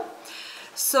NATO.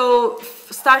 So,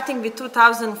 starting with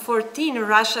 2014,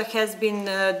 Russia has been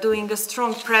doing a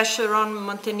strong pressure on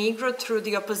Montenegro through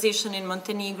the opposition in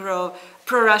Montenegro,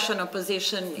 pro-Russian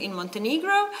opposition in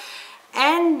Montenegro.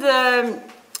 And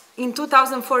in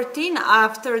 2014,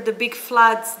 after the big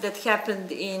floods that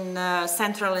happened in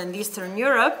Central and Eastern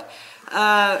Europe,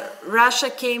 Russia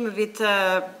came with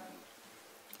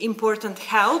important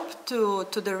help to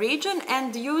the region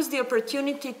and used the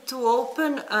opportunity to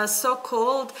open a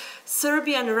so-called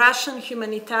Serbian-Russian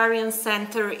Humanitarian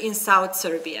Center in South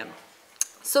Serbia.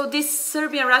 So this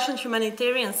Serbian-Russian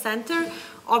Humanitarian Center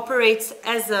operates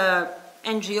as an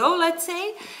NGO, let's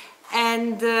say,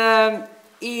 and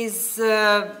is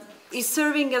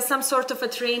serving as some sort of a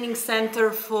training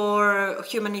center for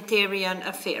humanitarian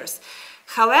affairs.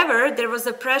 However, there was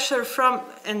a pressure from,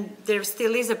 and there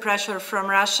still is a pressure from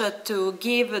Russia to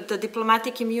give the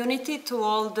diplomatic immunity to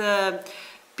all the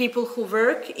people who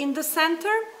work in the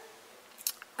center,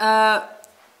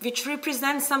 which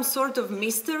represents some sort of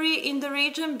mystery in the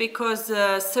region, because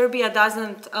Serbia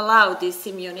doesn't allow this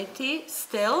immunity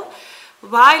still,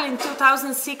 while in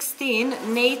 2016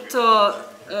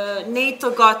 NATO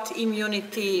got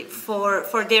immunity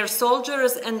for their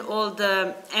soldiers and all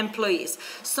the employees.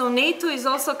 So NATO is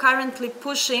also currently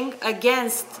pushing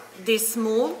against this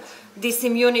move, this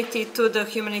immunity to the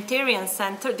humanitarian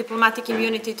center, diplomatic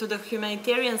immunity to the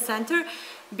humanitarian center,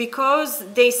 because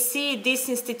they see this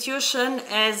institution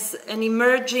as an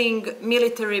emerging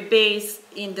military base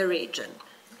in the region.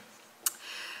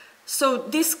 So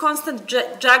this constant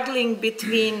juggling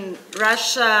between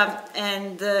Russia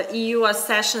and the EU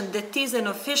accession, that is an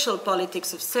official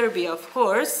politics of Serbia, of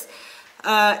course,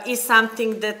 is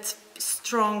something that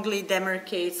strongly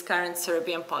demarcates current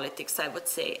Serbian politics, I would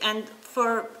say. And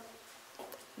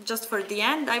just for the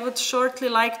end, I would shortly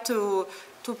like to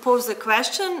pose a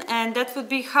question, and that would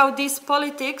be how these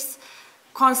politics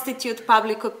constitute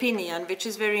public opinion, which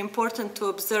is very important to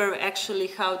observe actually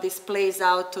how this plays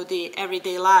out to the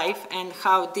everyday life and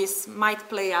how this might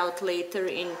play out later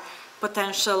in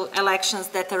potential elections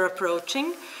that are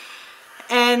approaching.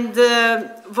 And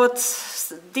what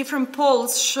different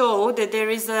polls show that there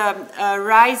is a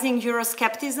rising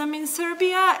Euroscepticism in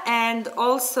Serbia, and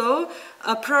also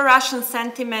a pro-Russian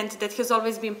sentiment that has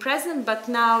always been present but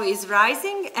now is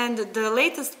rising. And the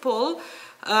latest poll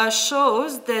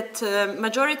shows that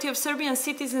majority of Serbian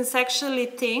citizens actually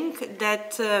think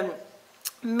that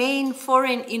main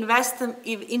foreign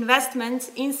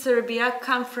investments in Serbia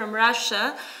come from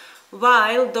Russia,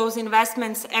 while those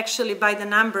investments actually, by the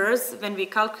numbers, when we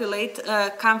calculate,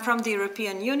 come from the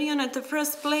European Union at the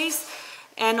first place,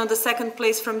 and on the second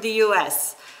place from the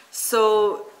US.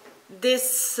 So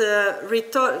this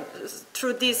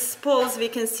through these polls, we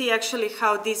can see actually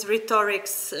how these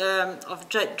rhetorics of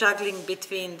juggling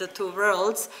between the two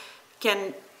worlds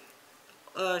can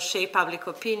shape public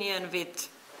opinion, with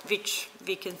which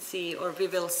we can see, or we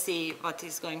will see, what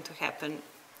is going to happen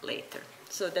later.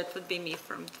 So that would be me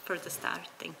for the start.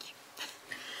 Thank you.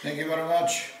 Thank you very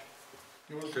much.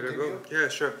 Should I go? Yeah,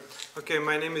 sure. Okay,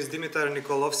 my name is Dimitar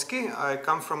Nikolovski. I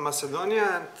come from Macedonia,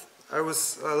 and I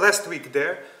was last week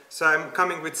there. So I'm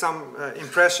coming with some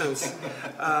impressions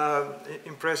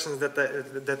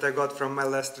that I got from my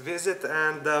last visit.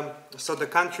 And so the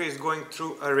country is going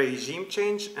through a regime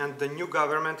change, and the new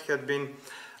government had been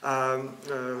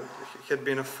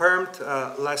affirmed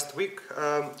last week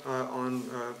on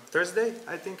Thursday,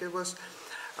 I think it was.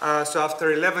 So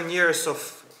after 11 years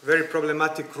of very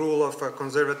problematic rule of a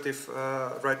conservative,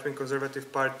 right-wing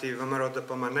conservative party,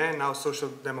 VMRO-DPMNE, now Social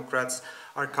Democrats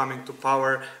are coming to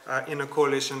power in a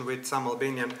coalition with some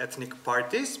Albanian ethnic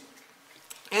parties.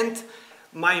 And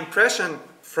my impression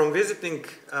from visiting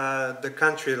the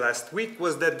country last week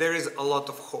was that there is a lot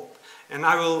of hope. And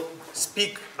I will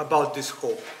speak about this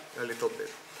hope a little bit.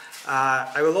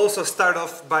 I will also start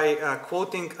off by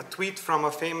quoting a tweet from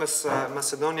a famous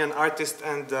Macedonian artist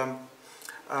and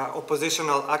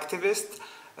oppositional activist,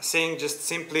 saying just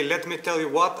simply, let me tell you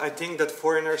what, I think that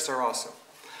foreigners are awesome.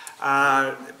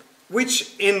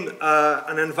 Which in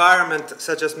an environment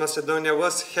such as Macedonia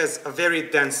has a very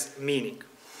dense meaning.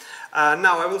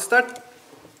 Now I will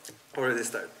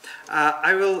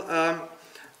I will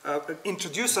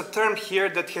introduce a term here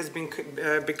that has been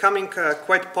becoming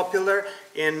quite popular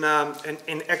in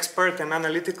expert and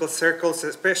analytical circles,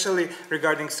 especially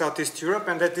regarding Southeast Europe,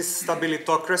 and that is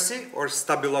stabilitocracy or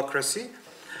stabilocracy,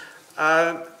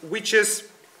 which is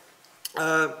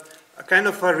a kind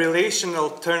of a relational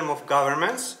term of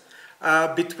governments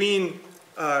between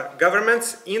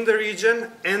governments in the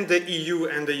region and the EU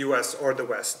and the US or the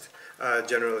West,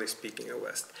 generally speaking, the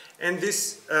West. And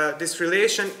this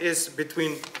relation is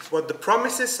between what the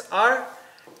promises are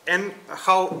and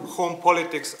how home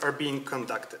politics are being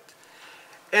conducted.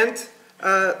 And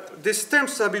this term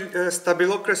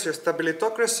stabilocracy or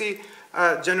stabilitocracy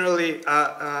generally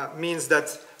means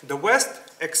that the West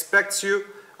expects you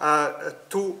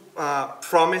to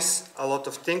promise a lot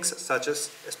of things, such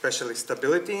as especially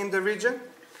stability in the region,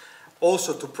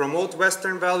 also to promote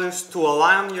Western values, to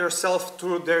align yourself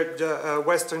to their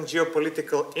Western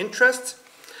geopolitical interests,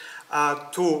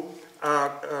 to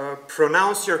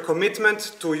pronounce your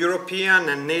commitment to European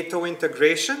and NATO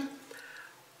integration,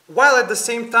 while at the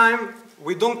same time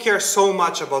we don't care so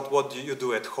much about what you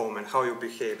do at home and how you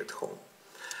behave at home.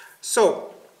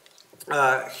 So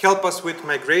help us with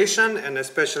migration, and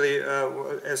especially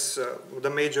as the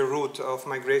major route of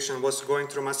migration was going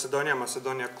through Macedonia.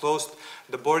 Macedonia closed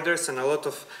the borders, and a lot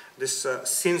of these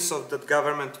sins of that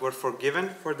government were forgiven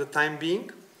for the time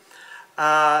being.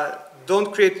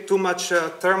 Don't create too much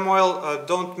turmoil,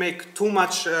 don't make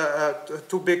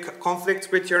too big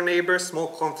conflicts with your neighbors. Small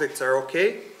conflicts are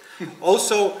okay.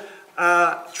 Also,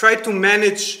 try to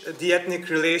manage the ethnic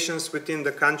relations within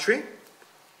the country.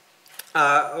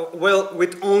 Well,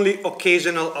 with only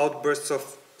occasional outbursts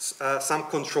of some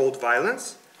controlled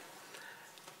violence.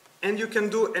 And you can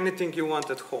do anything you want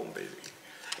at home, basically.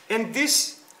 And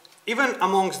this, even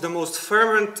amongst the most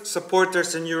fervent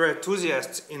supporters and Euro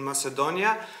enthusiasts in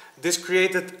Macedonia, this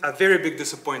created a very big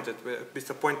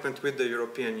disappointment with the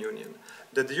European Union.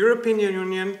 That the European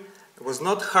Union was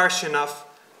not harsh enough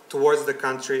towards the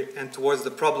country and towards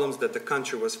the problems that the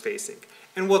country was facing.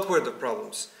 And what were the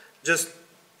problems?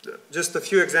 Just a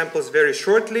few examples very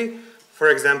shortly. For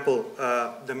example,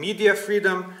 the media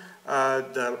freedom,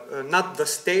 not the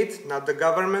state, not the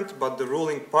government, but the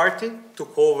ruling party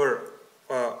took over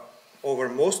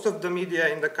most of the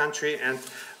media in the country, and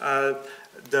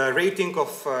the rating of,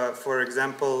 for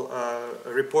example,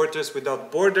 Reporters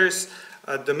Without Borders,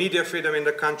 the media freedom in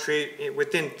the country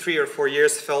within 3 or 4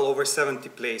 years fell over 70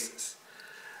 places.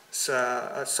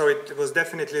 So it was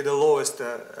definitely the lowest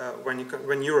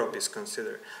when Europe is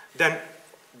considered. Then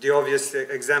the obvious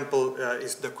example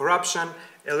is the corruption,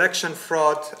 election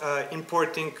fraud,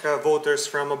 importing voters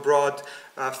from abroad,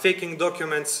 faking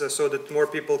documents so that more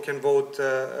people can vote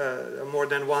more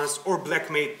than once, or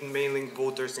blackmailing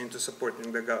voters into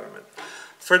supporting the government.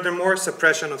 Furthermore,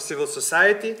 suppression of civil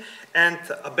society and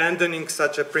abandoning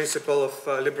such a principle of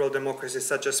liberal democracy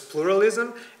such as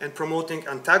pluralism and promoting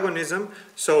antagonism.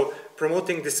 So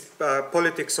promoting this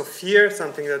politics of fear,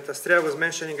 something that Astrea was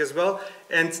mentioning as well,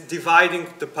 and dividing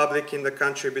the public in the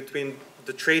country between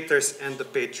the traitors and the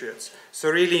patriots. So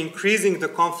really increasing the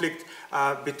conflict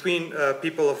between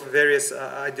people of various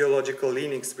ideological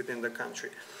leanings within the country.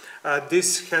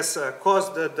 This has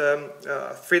caused the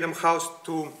Freedom House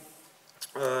to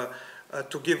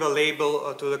give a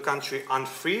label to the country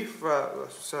unfree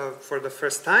for the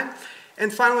first time.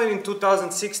 And finally, in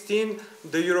 2016,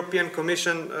 the European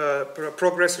Commission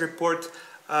progress report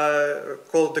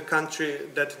called the country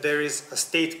that there is a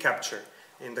state capture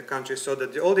in the country, so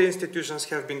that all the institutions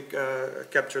have been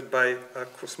captured by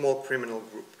a small criminal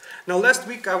group. Now, last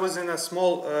week I was in a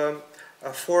small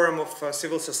forum of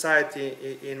civil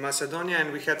society in Macedonia,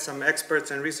 and we had some experts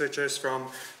and researchers from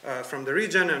the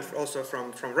region, and also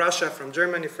from Russia, from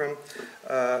Germany,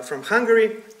 from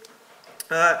Hungary.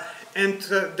 And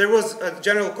there was a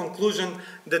general conclusion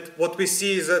that what we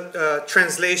see is a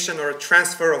translation or a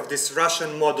transfer of this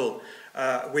Russian model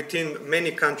within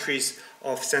many countries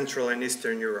of Central and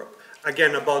Eastern Europe.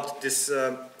 Again, about this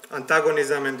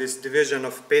antagonism and this division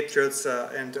of patriots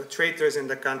and traitors in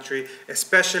the country,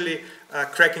 especially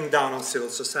cracking down on civil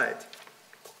society.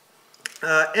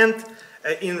 And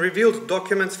in revealed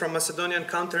documents from Macedonian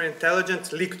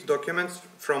counterintelligence, leaked documents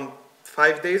from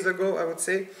 5 days ago, I would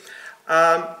say,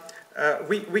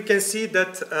 we can see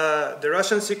that the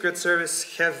Russian Secret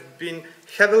Service have been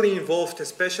heavily involved,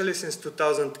 especially since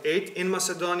 2008, in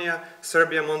Macedonia,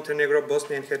 Serbia, Montenegro,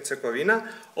 Bosnia and Herzegovina,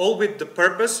 all with the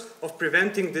purpose of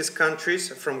preventing these countries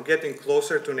from getting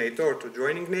closer to NATO or to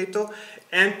joining NATO,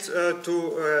 and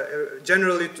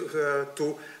generally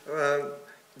to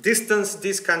distance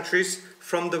these countries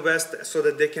from the West so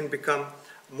that they can become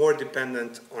more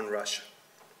dependent on Russia.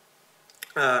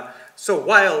 So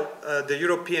while the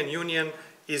European Union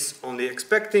is only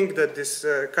expecting that these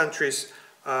countries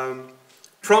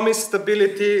promise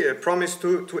stability, promise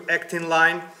to act in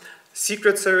line,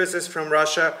 secret services from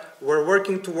Russia were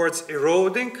working towards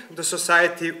eroding the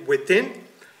society within,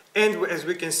 and as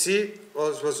we can see,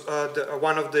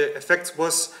 one of the effects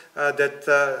was that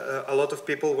a lot of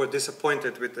people were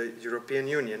disappointed with the European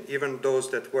Union, even those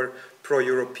that were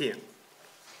pro-European.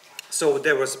 So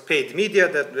there was paid media,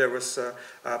 that there was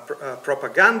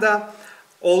propaganda,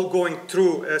 all going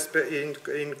through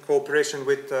in cooperation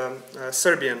with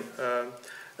Serbian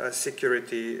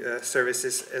security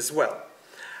services as well.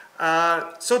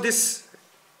 So this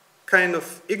kind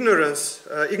of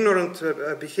ignorant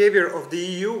behavior of the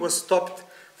EU was stopped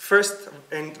first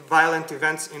in violent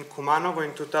events in Kumanovo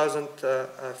in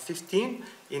 2015,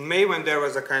 in May, when there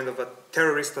was a kind of a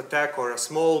terrorist attack or a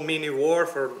small mini war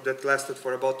that lasted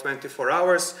for about 24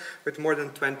 hours with more than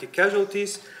 20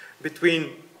 casualties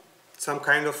between some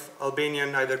kind of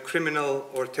Albanian either criminal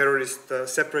or terrorist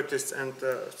separatists and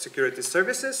security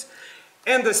services,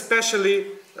 and especially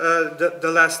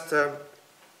the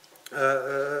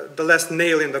last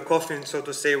nail in the coffin, so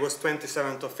to say, was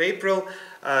 27th of April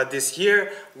this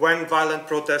year, when violent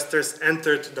protesters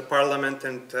entered the parliament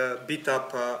and beat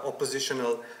up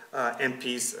oppositional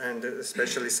MPs, and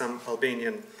especially some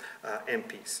Albanian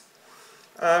MPs.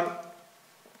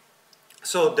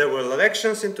 So there were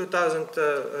elections in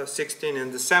 2016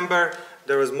 in December.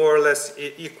 There was more or less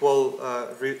equal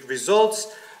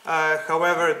results.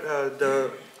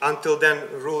 However, until then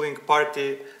ruling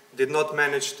party did not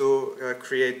manage to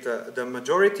create the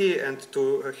majority and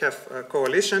to have a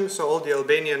coalition, so all the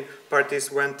Albanian parties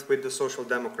went with the Social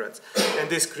Democrats. And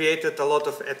this created a lot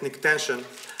of ethnic tension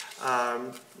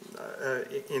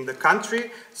in the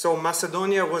country. So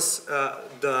Macedonia was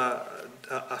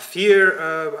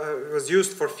was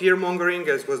used for fear-mongering,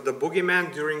 as was the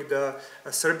boogeyman during the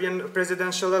Serbian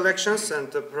presidential elections, and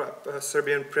the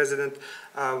Serbian president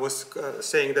was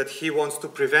saying that he wants to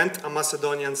prevent a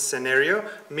Macedonian scenario,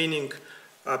 meaning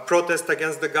protest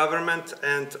against the government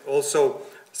and also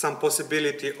some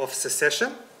possibility of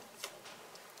secession.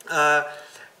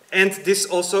 And this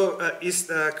also is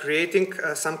creating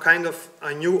some kind of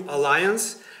a new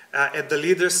alliance. At the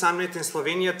Leaders Summit in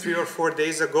Slovenia 3 or 4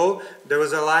 days ago, there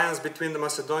was an alliance between the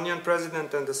Macedonian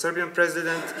president and the Serbian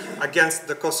president against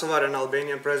the Kosovar and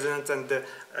Albanian president, and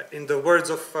in the words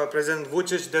of President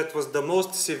Vučić, that was the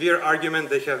most severe argument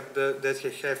they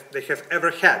have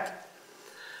ever had.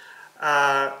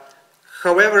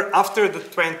 However, after the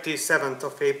 27th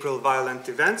of April violent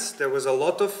events, there was a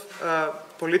lot of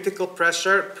political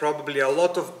pressure, probably a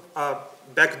lot of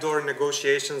backdoor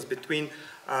negotiations between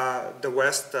the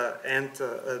West and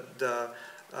the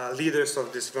leaders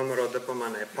of this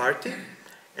VMRO-DPMNE party.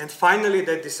 And finally,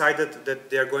 they decided that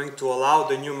they are going to allow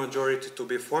the new majority to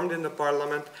be formed in the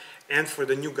parliament and for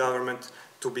the new government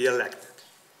to be elected.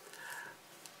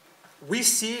 We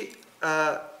see,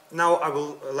 now I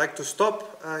will like to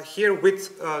stop here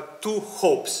with two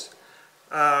hopes,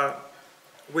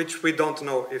 which we don't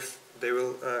know if they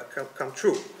will come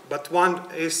true. But one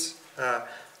is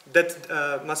that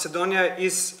Macedonia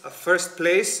is a first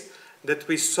place that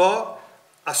we saw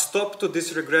a stop to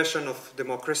this regression of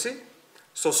democracy.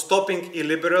 So stopping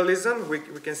illiberalism, we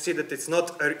can see that it's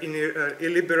not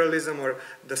illiberalism, or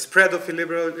the spread of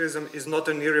illiberalism is not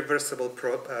an irreversible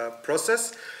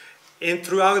process. And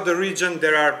throughout the region,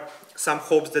 there are some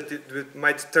hopes that it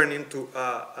might turn into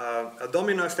a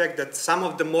domino effect, that some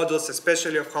of the models,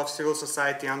 especially of how civil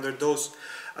society under those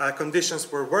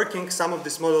conditions were working, some of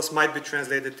these models might be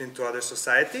translated into other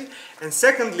society. And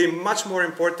secondly, much more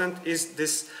important, is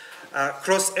this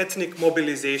cross-ethnic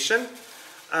mobilization,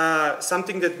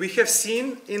 something that we have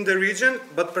seen in the region,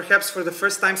 but perhaps for the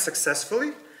first time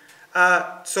successfully,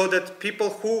 so that people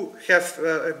who have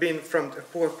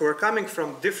who are coming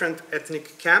from different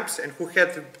ethnic camps and who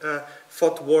had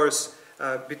fought wars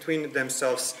between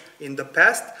themselves in the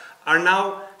past are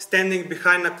now standing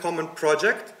behind a common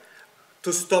project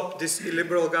to stop this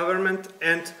illiberal government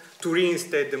and to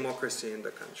reinstate democracy in the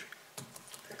country.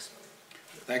 Thanks.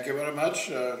 Thank you very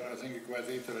much. I think a quite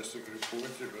interesting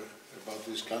report about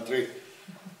this country,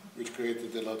 which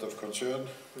created a lot of concern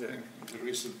in the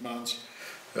recent months.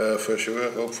 for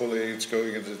sure. Hopefully it's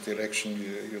going in the direction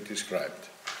you described.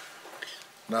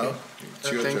 Now,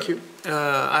 it's your Thank turn. you.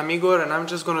 I'm Igor, and I'm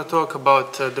just going to talk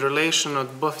about the relation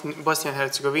of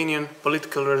Bosnian-Herzegovinian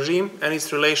political regime and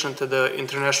its relation to the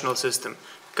international system.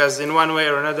 Because in one way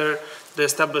or another, the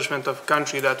establishment of a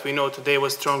country that we know today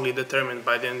was strongly determined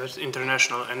by the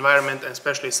international environment, and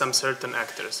especially some certain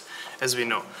actors, as we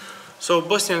know. So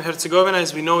Bosnia and Herzegovina,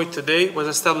 as we know it today, was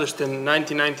established in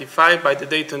 1995 by the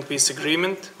Dayton Peace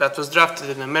Agreement that was drafted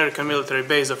in an American military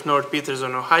base of North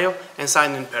Petersburg, Ohio, and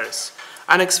signed in Paris.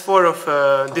 Annex 4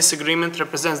 of this agreement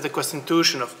represents the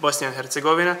constitution of Bosnia and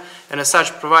Herzegovina, and as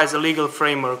such provides a legal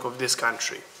framework of this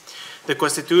country. The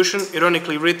constitution,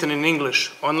 ironically written in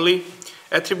English only,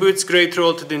 attributes great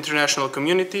role to the international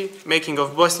community, making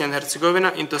of Bosnia and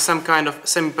Herzegovina into some kind of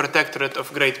semi-protectorate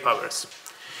of great powers.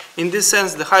 In this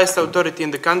sense, the highest authority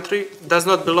in the country does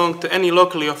not belong to any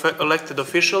locally elected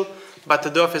official, but to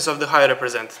the office of the High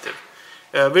Representative.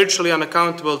 Virtually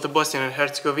unaccountable to Bosnian and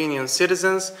Herzegovinian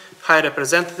citizens, High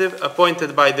Representative,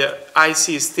 appointed by the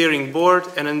IC Steering Board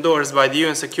and endorsed by the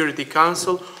UN Security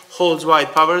Council, holds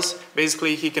wide powers.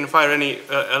 Basically, he can fire any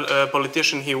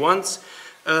politician he wants,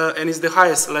 and is the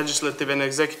highest legislative and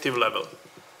executive level.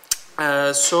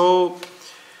 As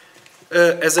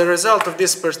a result of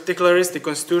this particularistic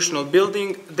constitutional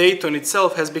building, Dayton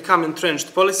itself has become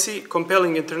entrenched policy,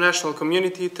 compelling international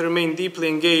community to remain deeply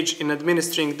engaged in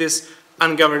administering this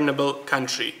ungovernable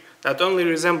country that only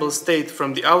resembles state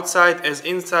from the outside, as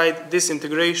inside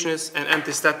disintegrationist and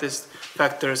anti-statist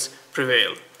factors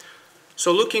prevail.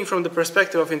 So looking from the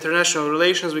perspective of international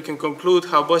relations, we can conclude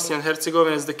how Bosnia and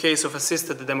Herzegovina is the case of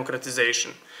assisted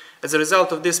democratization. As a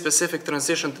result of this specific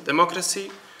transition to democracy,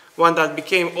 one that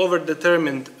became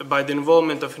overdetermined by the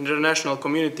involvement of international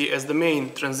community as the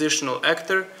main transitional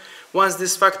actor, once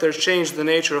this factor changed the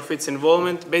nature of its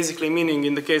involvement, basically meaning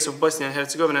in the case of Bosnia and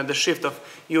Herzegovina the shift of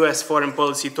US foreign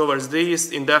policy towards the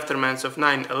East in the aftermath of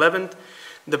 9/11,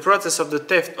 the process of the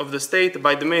theft of the state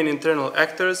by the main internal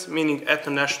actors, meaning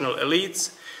ethno-national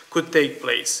elites, could take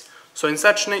place. So in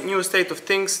such a new state of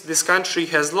things, this country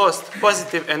has lost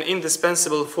positive and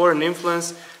indispensable foreign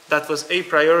influence that was a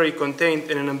priori contained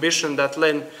in an ambition that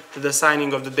led to the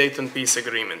signing of the Dayton Peace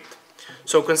Agreement.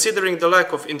 So considering the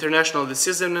lack of international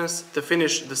decisiveness to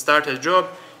finish the started job,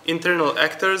 internal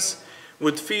actors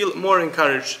would feel more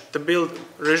encouraged to build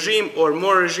regime or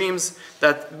more regimes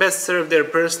that best serve their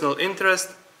personal interest,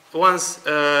 ones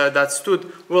that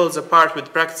stood worlds apart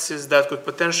with practices that could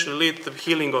potentially lead to the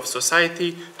healing of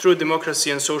society through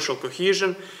democracy and social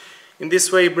cohesion, in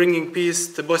this way bringing peace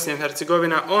to Bosnia and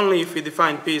Herzegovina only if we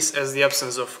define peace as the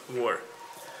absence of war.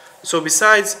 So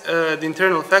besides the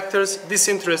internal factors,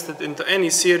 disinterested into any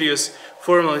serious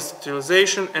formal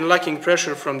institutionalization and lacking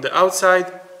pressure from the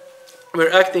outside,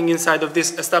 were acting inside of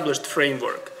this established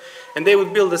framework. And they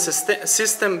would build a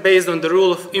system based on the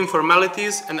rule of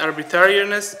informalities and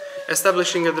arbitrariness,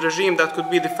 establishing a regime that could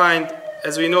be defined,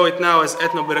 as we know it now, as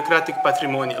ethno-bureaucratic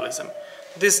patrimonialism.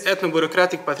 This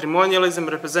ethno-bureaucratic patrimonialism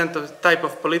represents a type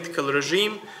of political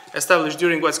regime established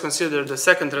during what's considered the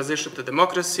second transition to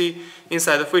democracy,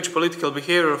 inside of which political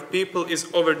behavior of people is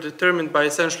overdetermined by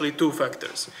essentially two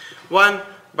factors. One,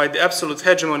 by the absolute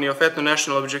hegemony of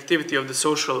ethno-national objectivity of the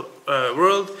social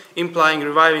world, implying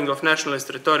reviving of nationalist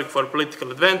rhetoric for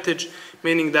political advantage,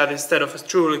 meaning that instead of a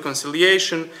true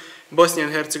reconciliation, Bosnian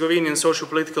and Herzegovinian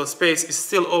socio-political space is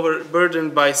still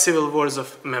overburdened by civil wars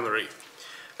of memory.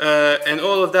 And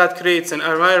all of that creates an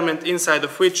environment inside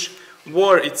of which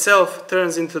war itself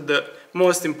turns into the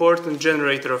most important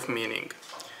generator of meaning.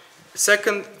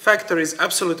 Second factor is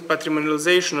absolute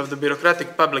patrimonialization of the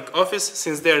bureaucratic public office,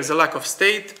 since there is a lack of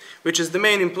state, which is the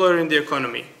main employer in the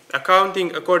economy,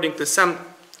 accounting, according to some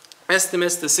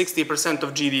estimates, to 60%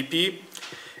 of GDP,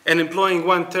 and employing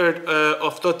 1/3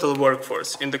 of total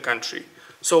workforce in the country.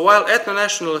 So while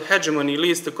ethno-national hegemony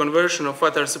leads to conversion of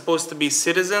what are supposed to be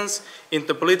citizens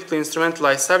into politically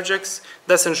instrumentalized subjects,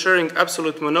 thus ensuring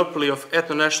absolute monopoly of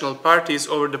ethno-national parties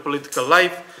over the political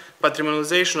life,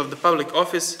 patrimonialization of the public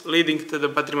office, leading to the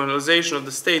patrimonialization of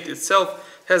the state itself,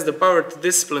 has the power to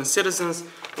discipline citizens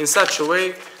in such a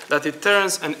way that it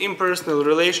turns an impersonal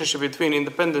relationship between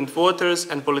independent voters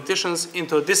and politicians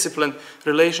into a disciplined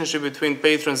relationship between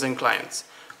patrons and clients.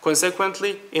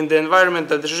 Consequently, in the environment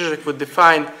that Zizek would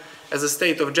define as a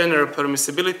state of general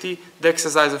permissibility, the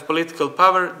exercise of political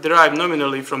power derived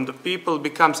nominally from the people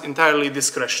becomes entirely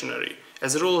discretionary,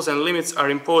 as rules and limits are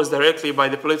imposed directly by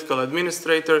the political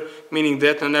administrator, meaning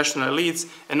the ethno-national elites,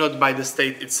 and not by the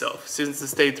state itself, since the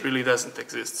state really doesn't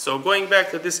exist. So going back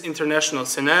to this international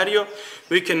scenario,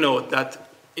 we can note that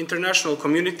international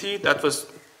community that was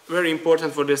very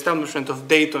important for the establishment of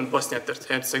Dayton,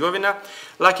 Bosnia-Herzegovina,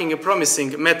 lacking a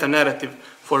promising meta-narrative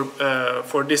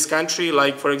for this country,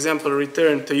 like, for example,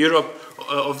 return to Europe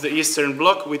of the Eastern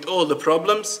Bloc with all the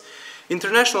problems.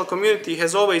 International community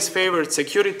has always favored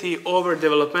security over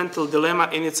developmental dilemma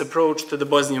in its approach to the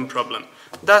Bosnian problem.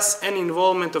 Thus, any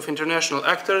involvement of international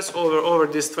actors over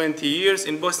these 20 years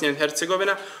in Bosnia and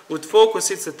Herzegovina would focus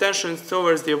its attention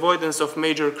towards the avoidance of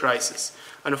major crises.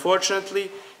 Unfortunately,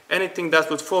 anything that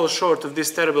would fall short of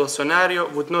this terrible scenario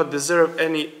would not deserve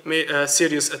any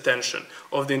serious attention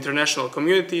of the international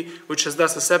community, which has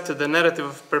thus accepted the narrative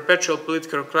of perpetual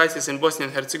political crisis in Bosnia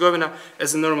and Herzegovina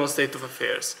as a normal state of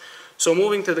affairs. So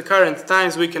moving to the current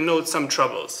times, we can note some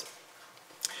troubles.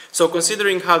 So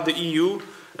considering how the EU,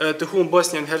 to whom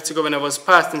Bosnia and Herzegovina was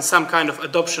passed in some kind of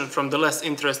adoption from the less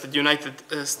interested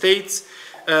United States,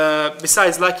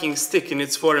 besides lacking stick in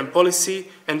its foreign policy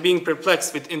and being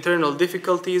perplexed with internal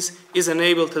difficulties, is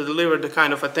unable to deliver the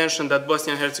kind of attention that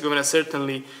Bosnia and Herzegovina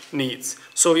certainly needs.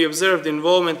 So we observed the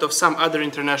involvement of some other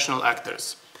international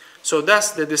actors. So thus,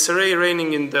 the disarray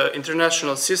reigning in the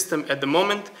international system at the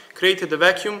moment created a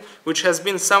vacuum which has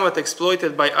been somewhat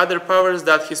exploited by other powers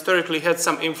that historically had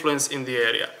some influence in the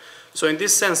area. So in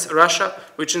this sense, Russia,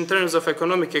 which in terms of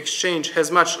economic exchange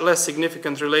has much less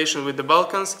significant relation with the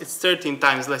Balkans, it's 13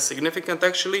 times less significant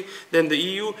actually, than the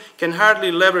EU, can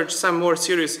hardly leverage some more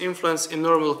serious influence in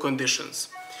normal conditions.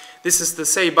 This is to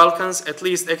say, Balkans, at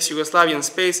least ex-Yugoslavian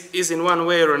space, is in one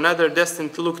way or another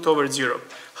destined to look towards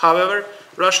Europe. However,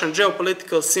 Russian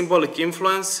geopolitical symbolic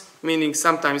influence, meaning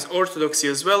sometimes orthodoxy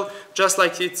as well, just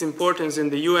like its importance in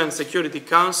the UN Security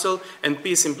Council and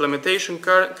Peace Implementation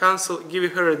Council,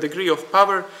 give her a degree of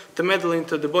power to meddle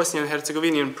into the Bosnian and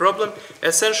Herzegovinian problem,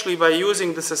 essentially by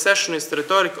using the secessionist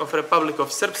rhetoric of Republic of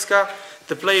Srpska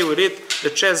to play with it the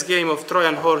chess game of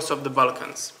Trojan horse of the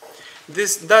Balkans.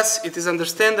 Thus, it is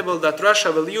understandable that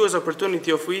Russia will use opportunity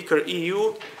of weaker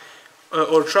EU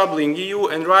or troubling EU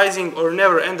and rising or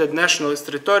never-ended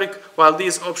nationalist rhetoric while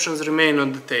these options remain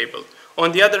on the table.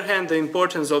 On the other hand, the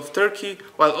importance of Turkey,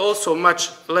 while also much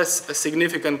less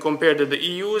significant compared to the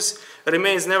EU's,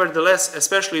 remains nevertheless,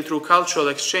 especially through cultural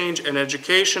exchange and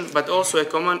education, but also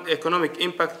economic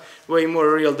impact way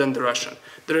more real than the Russian.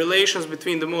 The relations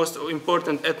between the most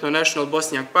important ethno-national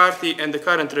Bosniak party and the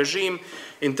current regime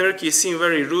in Turkey seem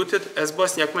very rooted, as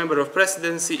Bosniak member of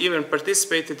presidency even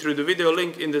participated through the video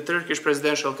link in the Turkish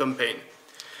presidential campaign.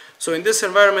 So in this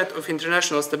environment of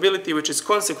international stability, which is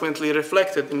consequently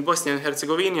reflected in Bosnian and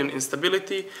Herzegovinian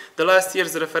instability, the last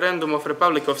year's referendum of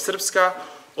Republic of Srpska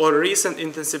or recent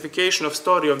intensification of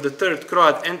story of the third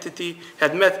Croat entity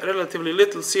had met relatively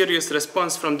little serious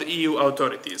response from the EU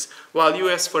authorities, while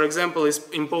US, for example,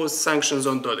 imposed sanctions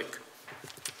on Dodik.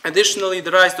 Additionally,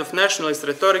 the rise of nationalist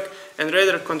rhetoric and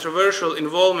rather controversial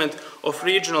involvement of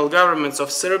regional governments of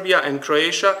Serbia and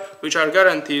Croatia, which are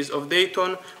guarantees of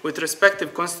Dayton, with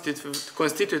respective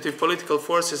constitutive political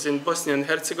forces in Bosnia and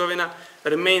Herzegovina,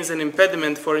 remains an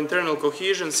impediment for internal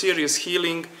cohesion, serious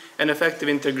healing, and effective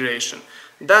integration.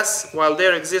 Thus, while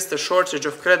there exists a shortage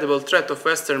of credible threat of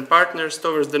Western partners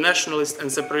towards the nationalist and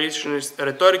separationist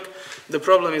rhetoric, the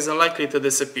problem is unlikely to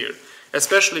disappear,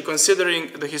 especially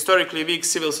considering the historically weak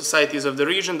civil societies of the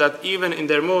region that even in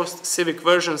their most civic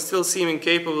version still seem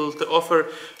incapable to offer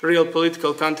real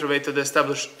political counterweight to the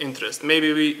established interest.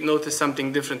 Maybe we notice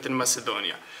something different in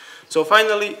Macedonia. So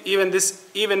finally, even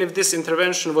if this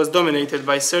intervention was dominated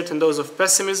by certain dose of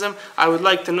pessimism, I would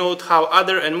like to note how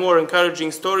other and more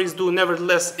encouraging stories do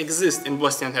nevertheless exist in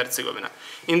Bosnia and Herzegovina.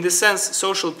 In this sense,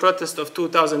 social protest of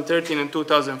 2013 and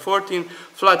 2014,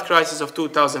 flood crisis of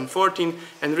 2014,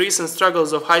 and recent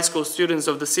struggles of high school students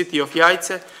of the city of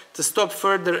Jajce to stop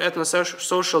further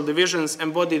ethno-social divisions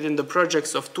embodied in the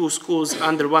projects of two schools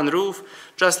under one roof,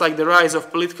 just like the rise of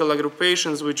political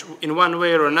agrupations which in one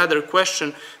way or another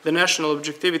question the national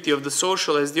objectivity of the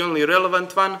social as the only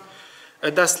relevant one,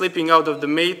 thus slipping out of the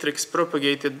matrix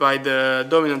propagated by the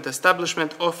dominant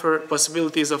establishment, offer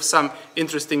possibilities of some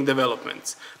interesting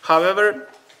developments. However,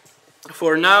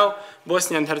 for now,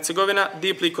 Bosnia and Herzegovina,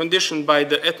 deeply conditioned by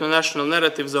the ethno-national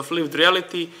narratives of lived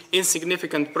reality,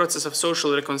 insignificant process of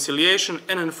social reconciliation,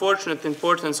 and unfortunate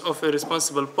importance of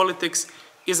irresponsible politics,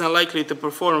 is unlikely to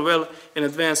perform well in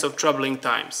advance of troubling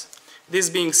times. This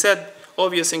being said,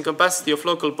 obvious incapacity of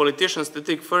local politicians to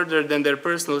think further than their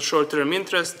personal short-term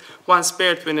interest, once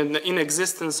paired with an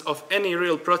inexistence of any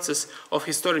real process of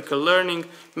historical learning,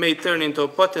 may turn into a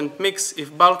potent mix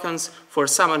if Balkans, for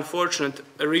some unfortunate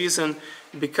reason,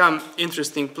 become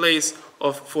interesting place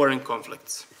of foreign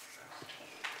conflicts.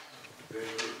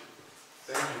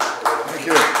 Thank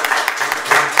you.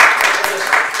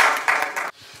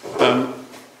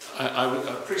 I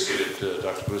appreciated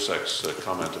Dr. Busek's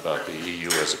comment about the EU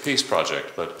as a peace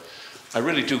project, but I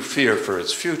really do fear for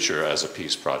its future as a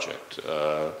peace project.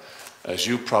 As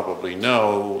you probably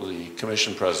know, the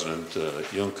Commission President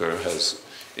Juncker has,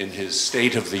 in his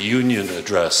State of the Union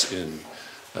address in,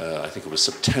 I think it was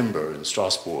September in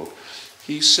Strasbourg,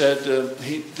 he said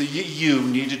the EU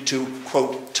needed to,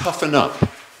 quote, toughen up,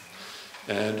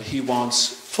 and he wants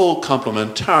full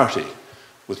complementarity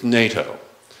with NATO.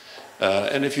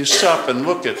 And if you stop and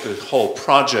look at the whole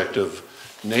project of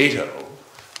NATO,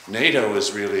 NATO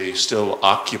is really still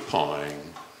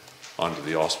occupying, under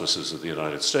the auspices of the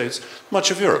United States,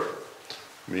 much of Europe.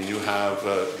 I mean, you have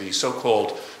the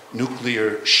so-called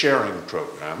nuclear sharing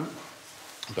program,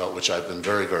 about which I've been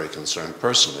very, very concerned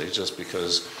personally, just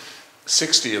because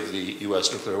 60 of the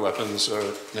US nuclear weapons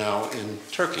are now in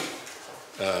Turkey.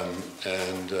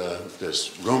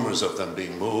 There's rumors of them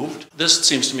being moved. This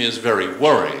seems to me is very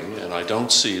worrying, and I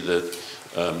don't see that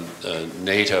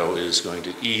NATO is going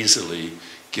to easily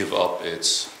give up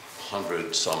its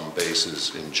 100-some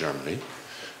bases in Germany,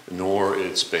 nor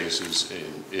its bases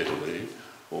in Italy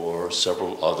or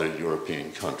several other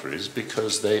European countries,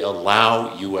 because they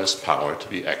allow US power to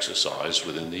be exercised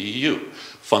within the EU.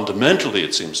 Fundamentally,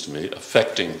 it seems to me,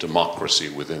 affecting democracy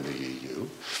within the EU.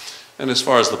 And as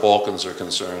far as the Balkans are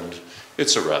concerned,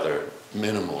 it's a rather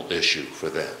minimal issue for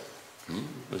them.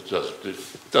 It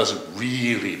doesn't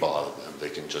really bother them. They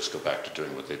can just go back to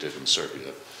doing what they did in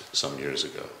Serbia some years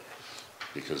ago,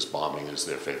 because bombing is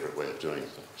their favorite way of doing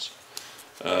things.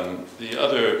 The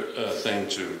other thing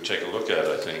to take a look at,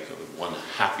 I think, one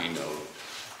happy note,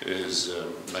 is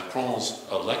Macron's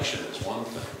election is one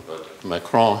thing, but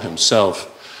Macron himself,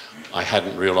 I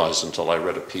hadn't realized until I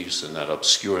read a piece in that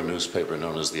obscure newspaper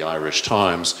known as the Irish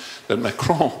Times, that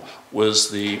Macron was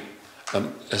the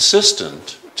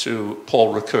assistant to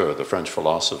Paul Ricoeur, the French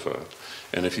philosopher.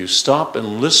 And if you stop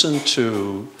and listen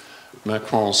to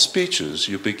Macron's speeches,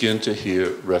 you begin to hear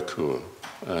Ricoeur.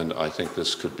 And I think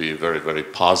this could be a very, very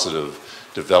positive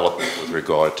development with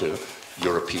regard to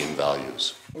European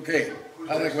values. Okay,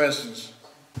 other questions?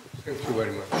 Thank you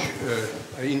very much.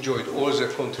 I enjoyed all the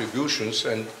contributions,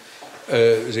 and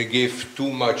they gave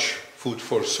too much food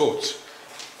for thought.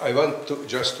 I want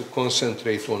just to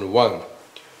concentrate on one.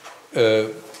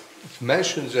 It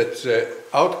mentions that the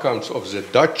outcomes of the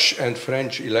Dutch and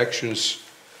French elections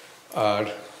are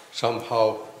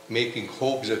somehow making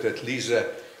hope that at least the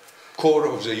core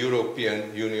of the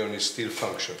European Union is still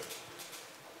functioning.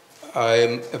 I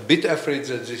am a bit afraid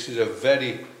that this is a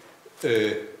very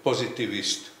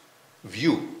positivist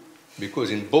view,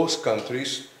 because in both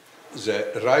countries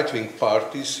the right-wing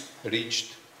parties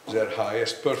reached their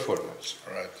highest performance.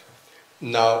 Right.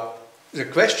 Now, the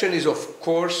question is, of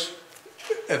course,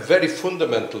 a very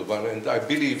fundamental one, and I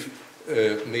believe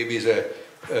maybe the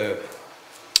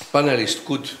panelists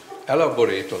could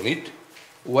elaborate on it,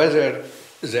 whether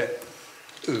the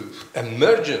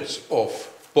emergence of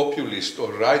populist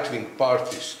or right-wing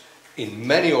parties in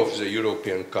many of the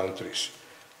European countries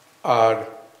are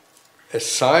a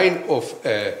sign of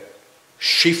a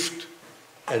shift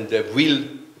and a will,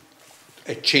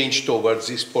 a change towards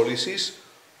these policies,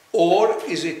 or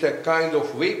is it a kind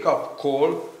of wake-up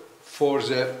call for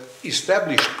the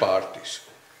established parties,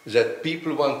 that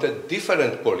people wanted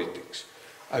different politics?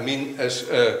 I mean, as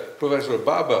Professor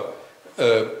Bába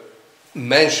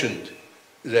mentioned,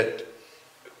 that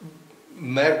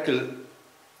Merkel,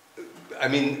 I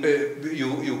mean,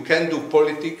 you can do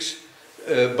politics,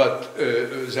 but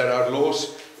there are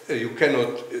laws, you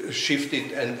cannot shift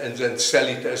it and then sell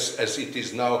it as it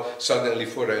is now. Suddenly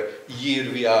for a year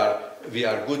we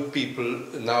are good people,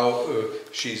 now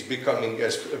she's becoming,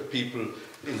 as people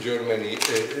in Germany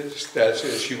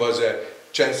she was a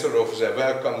chancellor of the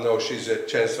welcome, now she's a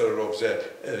chancellor of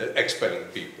the expelling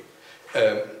people.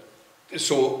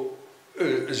 So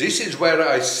this is where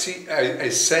I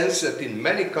sense that in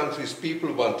many countries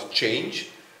people want change,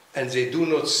 and they do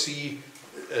not see,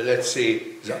 let's say,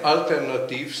 the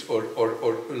alternatives or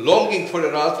longing for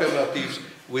an alternatives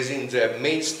within the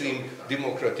mainstream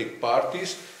democratic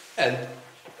parties, and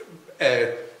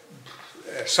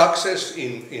success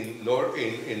in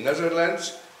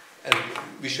Netherlands, and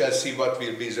we shall see what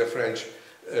will be the French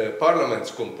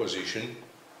parliament's composition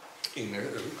in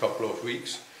a couple of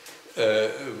weeks.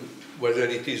 Whether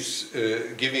it is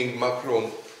giving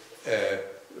Macron a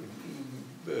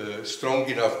strong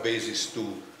enough basis to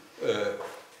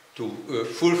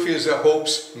fulfill the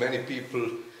hopes many people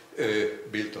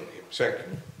built on him. Thank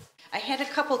you. I had a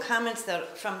couple comments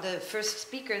from the first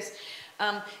speakers.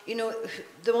 You know,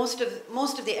 most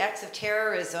of the acts of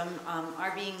terrorism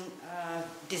are being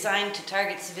designed to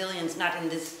target civilians, not in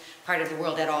this part of the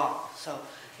world at all. So,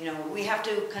 you know, we have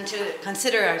to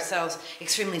consider ourselves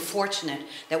extremely fortunate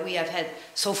that we have had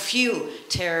so few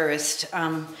terrorist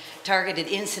targeted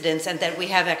incidents, and that we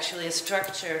have actually a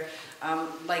structure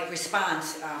like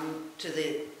response to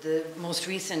the most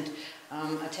recent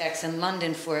attacks in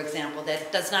London, for example,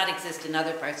 that does not exist in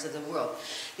other parts of the world.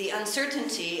 The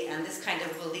uncertainty, and this kind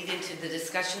of will lead into the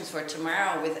discussions for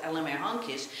tomorrow with Elmer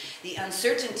Honkish, the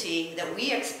uncertainty that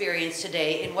we experience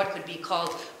today in what could be called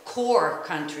core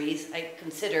countries, I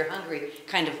consider Hungary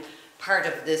kind of part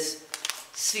of this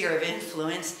sphere of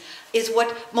influence, is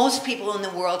what most people in the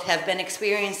world have been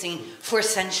experiencing for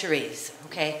centuries,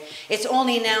 okay? It's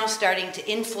only now starting to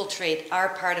infiltrate our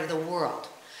part of the world.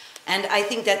 And I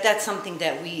think that that's something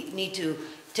that we need to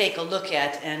take a look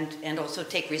at and also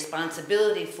take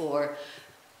responsibility for,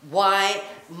 why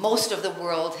most of the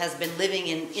world has been living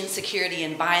in insecurity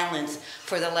and violence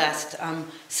for the last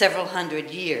several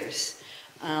hundred years.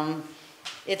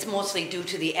 It's mostly due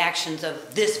to the actions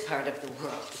of this part of the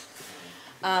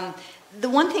world. The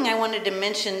one thing I wanted to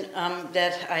mention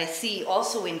that I see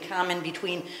also in common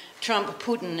between Trump,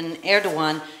 Putin, and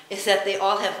Erdogan is that they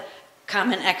all have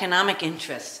common economic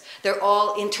interests. They're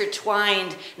all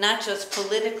intertwined, not just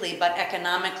politically, but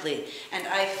economically. And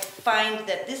I find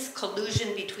that this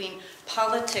collusion between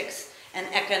politics and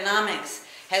economics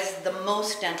has the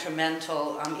most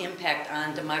detrimental impact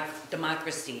on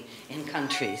democracy in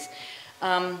countries.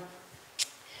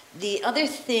 The other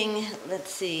thing,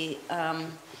 let's see,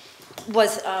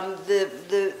 was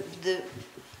the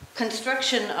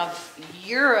construction of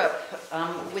Europe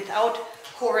without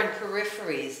core and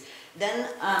peripheries. Then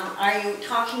are you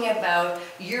talking about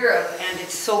Europe and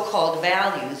its so-called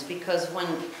values? Because when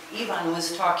Ivan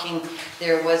was talking,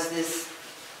 there was this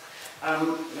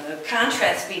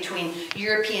contrast between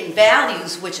European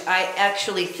values, which I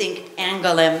actually think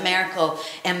Angela Merkel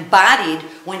embodied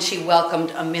when she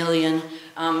welcomed 1 million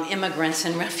immigrants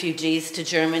and refugees to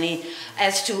Germany,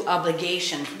 as to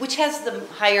obligations. Which has the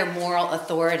higher moral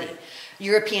authority?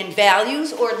 European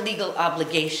values or legal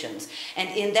obligations? And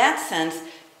in that sense,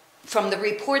 from the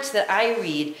reports that I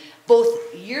read,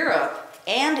 both Europe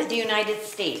and the United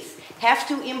States have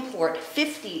to import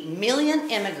 50 million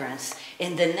immigrants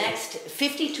in the next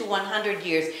 50 to 100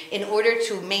 years in order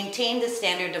to maintain the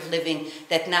standard of living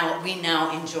that we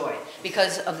now enjoy,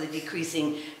 because of the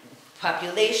decreasing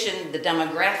population, the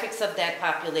demographics of that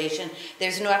population.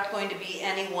 There's not going to be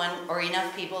anyone or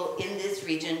enough people in this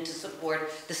region to support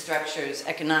the structures,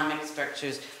 economic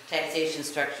structures, taxation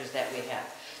structures that we have.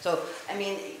 So, I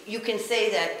mean, you can say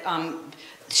that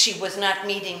she was not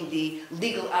meeting the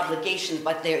legal obligations,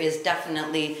 but there is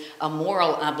definitely a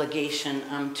moral obligation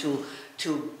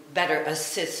to better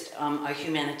assist a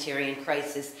humanitarian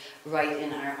crisis right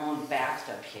in our own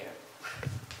bathtub here.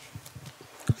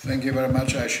 Thank you very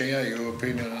much. I share your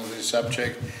opinion on this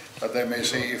subject, but I may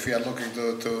say, if you are looking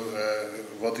to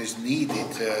what is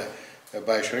needed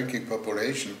by shrinking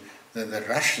population, then the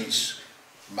Russians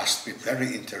must be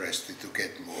very interested to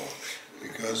get more,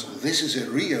 because this is a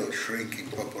real shrinking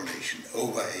population,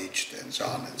 overaged and so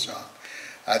on and so on.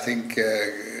 I think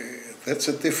that's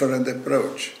a different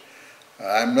approach.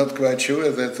 I'm not quite sure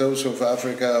that those of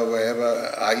Africa or wherever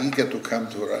are eager to come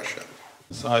to Russia.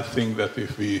 So I think that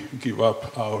if we give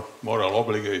up our moral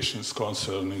obligations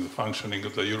concerning the functioning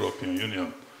of the European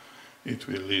Union, it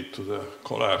will lead to the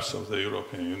collapse of the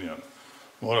European Union.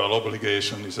 Moral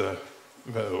obligation is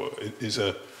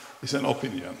an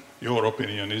opinion. Your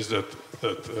opinion is that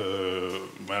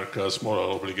Merkel's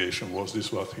moral obligation was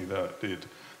this what he did.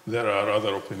 There are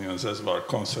other opinions as well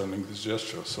concerning this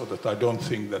gesture, so that I don't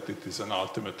think that it is an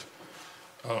ultimate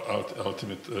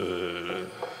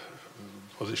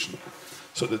position.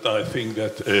 So that I think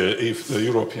that if the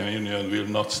European Union will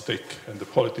not stick, and the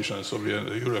politicians of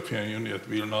the European Union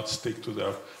will not stick to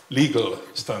their legal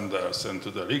standards and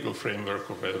to the legal framework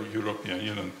of the European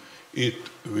Union, it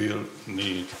will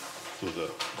lead to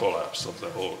the collapse of the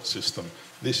whole system.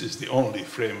 This is the only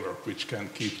framework which can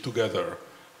keep together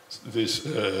this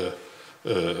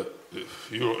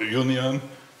Union,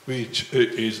 which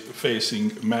is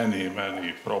facing many,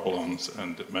 many problems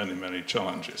and many, many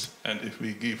challenges. And if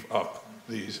we give up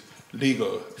this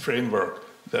legal framework,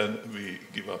 then we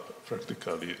give up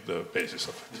practically the basis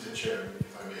of it. Mr. Chair,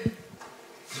 if I may.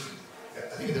 I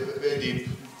think it's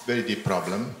a very deep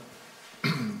problem,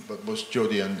 but both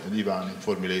Jody and Ivan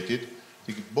formulated,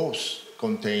 both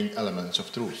contain elements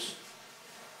of truth.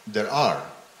 There are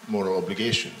moral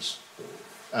obligations,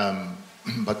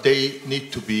 but they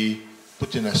need to be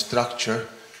put in a structure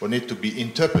or need to be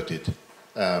interpreted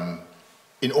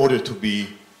in order to be,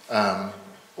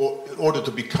 in order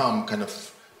to become kind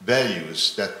of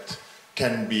values that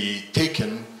can be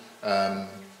taken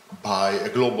by a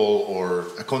global or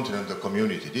a continental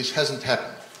community. This hasn't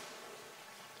happened.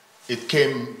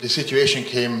 The situation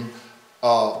came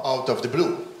out of the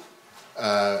blue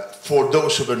for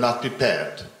those who were not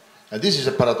prepared. And this is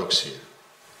a paradox here.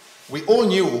 We all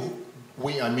knew,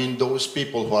 I mean those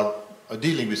people who are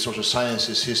dealing with social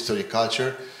sciences, history,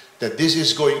 culture, that this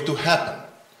is going to happen.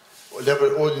 There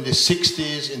were all in the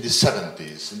 60s, in the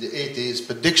 70s, in the 80s,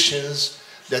 predictions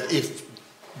that if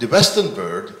the Western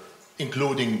world,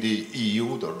 including the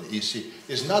EU or the EC,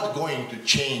 is not going to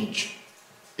change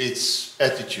its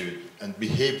attitude and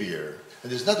behavior,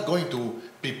 and is not going to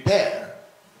prepare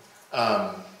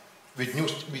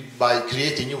by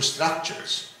creating new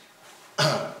structures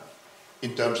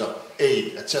in terms of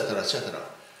aid, etc.,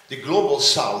 the global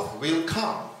South will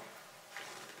come.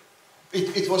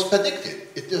 It was predicted.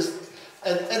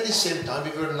 And at the same time,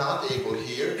 we were not able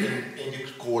here in the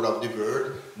core of the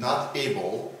world, not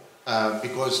able,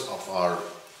 because of our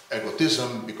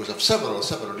egotism, because of several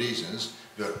reasons,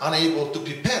 we were unable to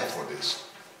prepare for this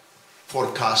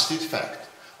forecasted fact.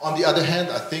 On the other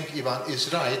hand, I think Ivan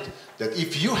is right that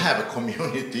if you have a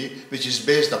community which is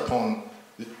based upon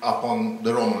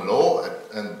the Roman law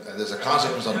and there's a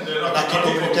consequence of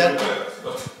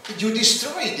you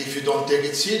destroy it if you don't take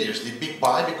it seriously.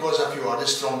 Why? Because of you are the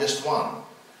strongest one.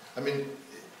 I mean,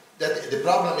 the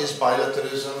problem is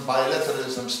bilateralism.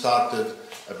 Bilateralism started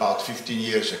about 15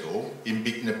 years ago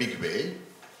in a big way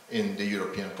in the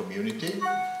European community.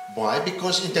 Why?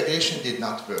 Because integration did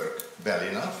not work well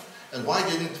enough. And why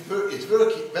didn't it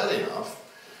work well enough?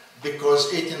 Because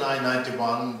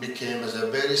 89-91 became as a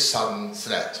very sudden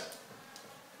threat.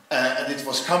 And it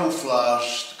was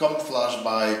camouflaged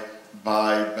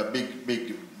by a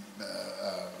big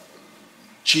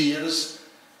cheers,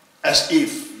 as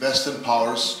if Western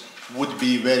powers would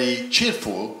be very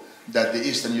cheerful that the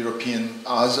Eastern European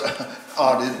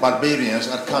the barbarians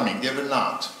are coming. They were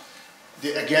not.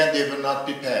 Again, they were not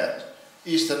prepared.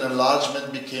 Eastern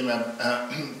enlargement became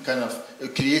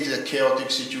created a chaotic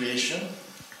situation.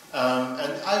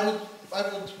 And I would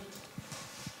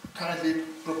kindly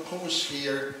propose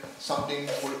here something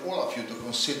for all of you to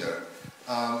consider.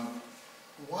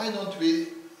 Why don't we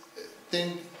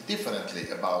think differently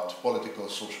about political,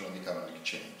 social, and economic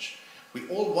change? We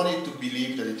all wanted to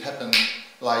believe that it happened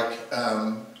like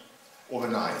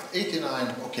overnight.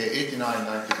 89,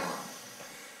 91.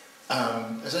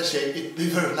 As I say, we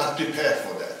were not prepared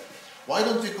for that. Why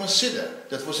don't we consider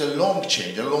that was a long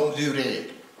change, a long durée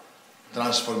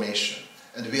transformation,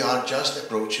 and we are just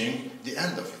approaching the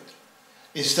end of it.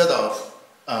 Instead of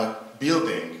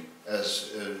building,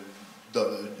 as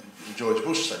George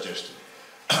Bush suggested,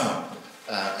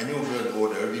 a new world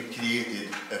order, we created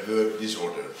a world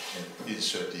disorder in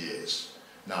 30 years.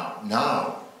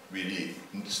 Now we really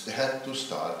have to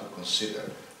start to consider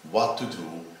what to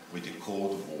do with the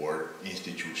Cold War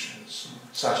institutions,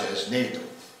 such as NATO.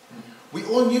 We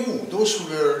all knew, those who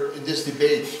were in this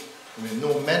debate, we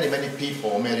know many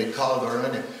people, Mary Calder,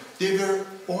 they were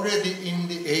already in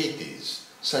the 80s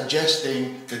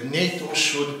suggesting that NATO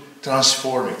should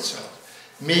transform itself,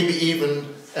 maybe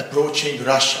even approaching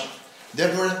Russia.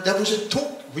 There was a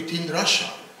talk within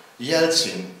Russia.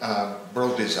 Yeltsin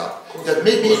brought this up. That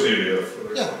maybe,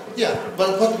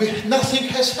 but nothing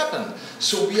has happened.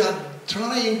 So we are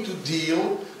trying to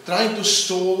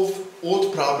solve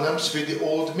old problems with the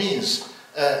old means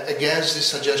against the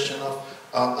suggestion of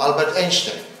Albert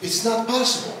Einstein. It's not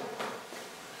possible.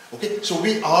 Okay, so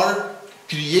we are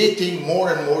creating more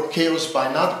and more chaos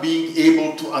by not being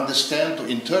able to understand, to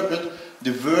interpret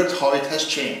the world, how it has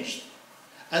changed.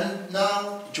 And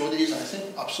now, Jody is, I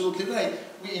think, absolutely right.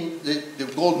 We in the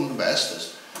Golden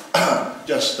West,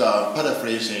 just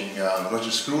paraphrasing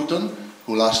Roger Scruton,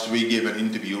 who last week gave an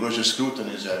interview. Roger Scruton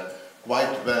is a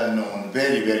quite well-known,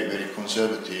 very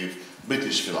conservative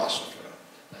British philosopher.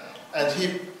 And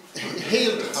he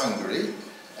hailed Hungary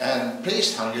and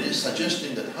praised Hungary,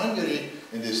 suggesting that Hungary,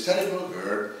 in this terrible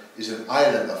world, is an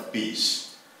island of peace.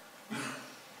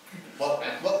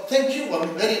 Well, thank you. I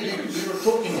mean, we were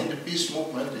talking in the peace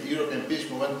movement, the European peace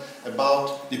movement,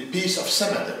 about the peace of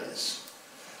cemeteries.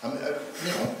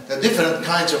 There are different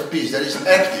kinds of peace. There is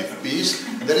active peace,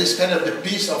 and there is kind of the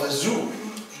peace of a zoo.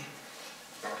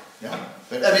 Yeah?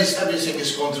 But everything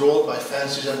is controlled by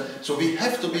fences, and so we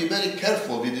have to be very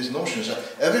careful with these notions.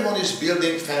 Everyone is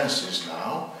building fences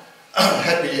now.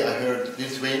 Happily, I heard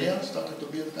Lithuania started to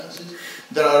build fences.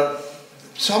 There are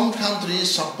some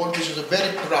countries, some politicians are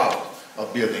very proud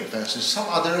of building fences. Some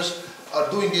others are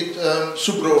doing it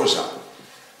sub rosa.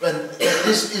 And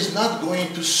this is not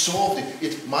going to solve it.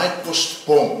 It might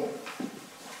postpone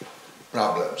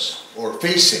problems or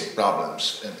facing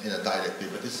problems in a direct way,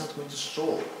 but it's not going to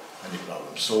solve any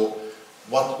problems. So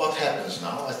what happens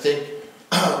now? I think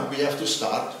we have to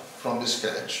start from the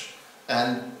scratch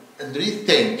and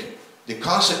rethink the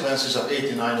consequences of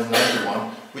 89 and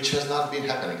 91, which has not been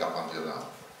happening up until now.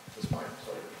 That's mine,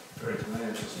 sorry.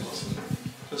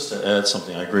 Just to add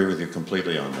something, I agree with you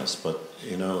completely on this, but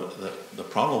you know, the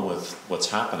problem with what's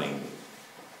happening,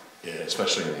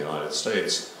 especially in the United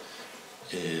States,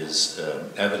 is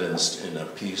evidenced in a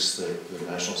piece that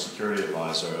the National Security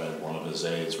Advisor and one of his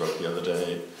aides wrote the other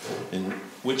day, in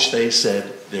which they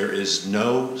said there is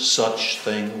no such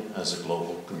thing as a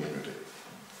global community.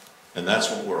 And that's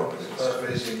what we're up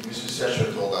against. Mrs.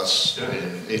 Thatcher told us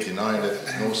in '89 that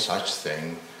there's no such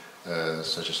thing,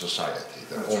 such a society.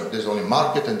 There's only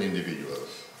market and individuals.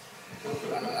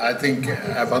 I think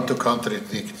I want to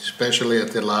contradict, especially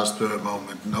at the last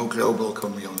moment, no global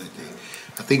community.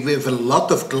 I think we have a lot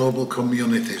of global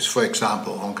communities, for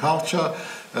example, on culture,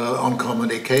 on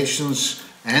communications,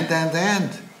 and.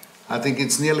 I think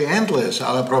it's nearly endless.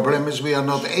 Our problem is we are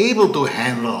not able to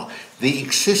handle the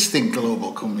existing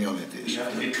global communities. You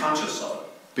have to be conscious of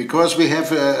it. Because we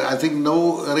have, I think,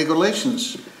 no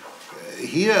regulations.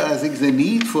 Here, I think the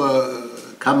need for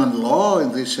common law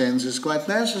in this sense is quite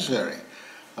necessary.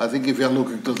 I think if you're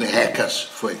looking to the hackers,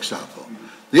 for example,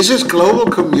 this is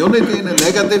global community in a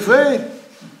negative way.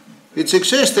 It's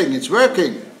existing, it's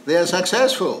working, they are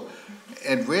successful.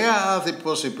 And where are the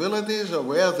possibilities or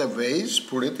where are the ways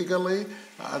politically,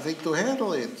 I think, to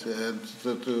handle it,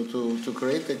 to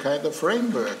create a kind of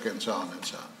framework and so on and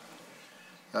so on.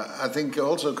 I think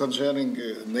also concerning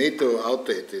NATO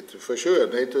outdated, for sure,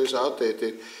 NATO is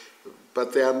outdated,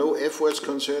 but there are no efforts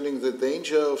concerning the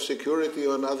danger of security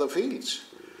on other fields.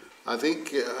 I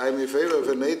think I'm in favor of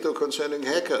a NATO concerning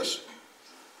hackers,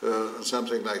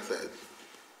 something like that.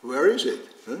 Where is it?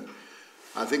 Huh?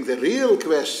 I think the real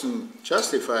question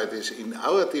justified is in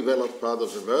our developed part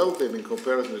of the world, and in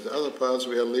comparison with other parts,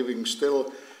 we are living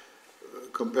still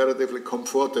comparatively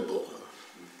comfortable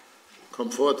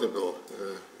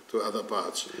to other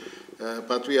parts.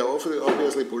 But we are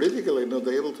obviously politically not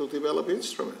able to develop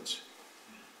instruments.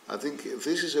 I think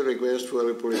this is a request for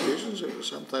the politicians, and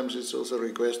sometimes it's also a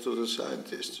request to the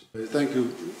scientists. Thank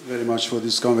you very much for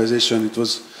this conversation. It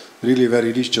was really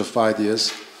very rich of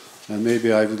ideas. And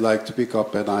maybe I would like to pick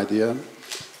up an idea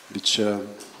which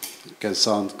can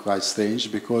sound quite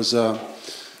strange, because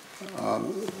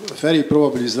very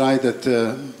probably is right that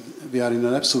we are in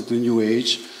an absolutely new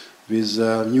age with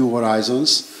new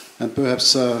horizons, and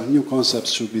perhaps new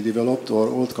concepts should be developed or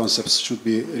old concepts should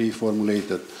be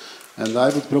reformulated. And I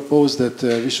would propose that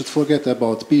we should forget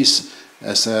about peace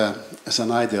as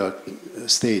an ideal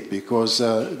state, because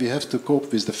we have to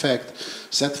cope with the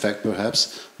sad fact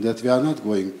perhaps, that we are not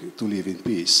going to live in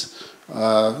peace.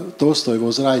 Tolstoy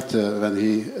was right when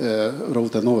he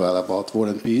wrote a novel about war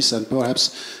and peace, and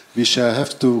perhaps we shall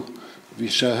have to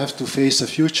face a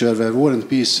future where war and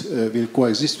peace will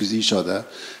coexist with each other,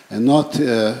 and not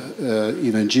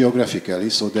even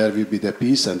geographically, so there will be the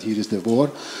peace and here is the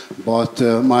war, but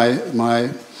my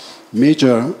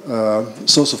major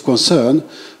source of concern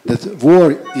that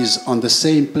war is on the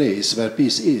same place where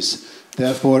peace is.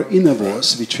 Therefore, inner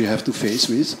wars which we have to face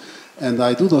with, and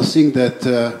I do not think that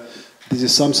this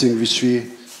is something which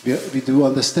we do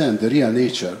understand the real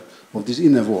nature of these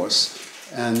inner wars.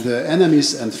 And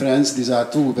enemies and friends, these are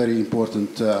two very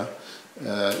important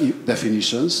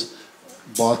definitions,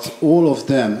 but all of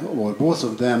them, or both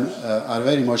of them, are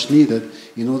very much needed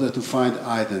in order to find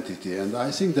identity. And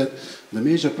I think that the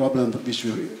major problem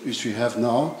which we have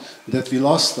now, that we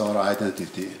lost our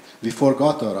identity, we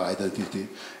forgot our identity.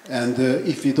 And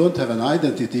if we don't have an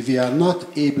identity, we are not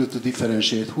able to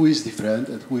differentiate who is the friend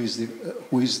and who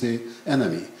is the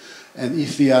enemy. And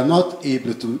if we are not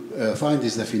able to find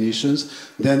these definitions,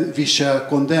 then we shall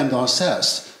condemn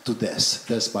ourselves to death.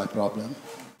 That's my problem.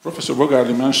 Professor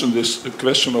Bogardi mentioned this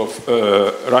question of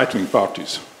right-wing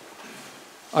parties.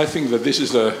 I think that this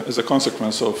is as a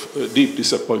consequence of deep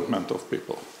disappointment of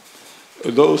people.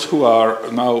 Those who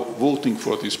are now voting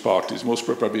for these parties, most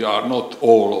probably are not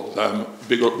all of them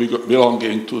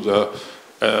belonging to the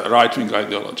right-wing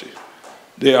ideology.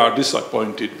 They are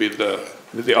disappointed with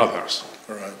the others.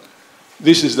 Right.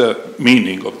 This is the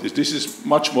meaning of this. This is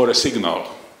much more a signal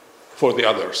for the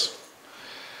others.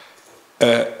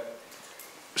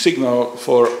 Signal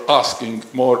for asking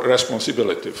more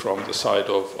responsibility from the side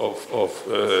of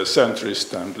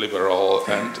centrist and liberal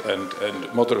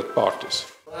and moderate parties.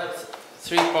 Well, I have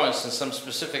 3 points and some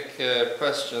specific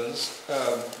questions,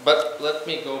 but let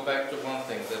me go back to one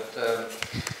thing, that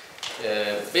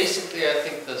basically, I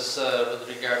think this, with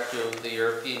regard to the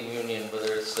European Union,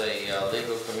 whether it's a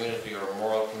legal community or a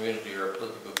moral community or a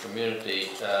political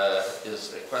community,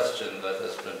 is a question that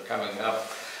has been coming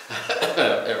up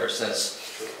ever since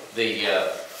the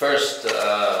first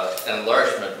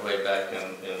enlargement way back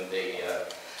in the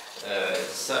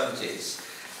 70s.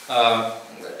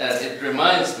 And it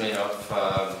reminds me of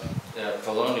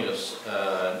Polonius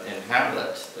in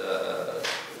Hamlet,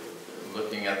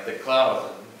 looking at the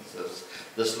cloud. He says,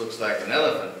 "This looks like an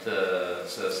elephant,"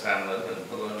 says Hamlet, and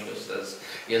Polonius says,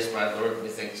 "Yes, my lord,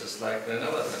 methinks it's like an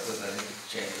elephant." And then he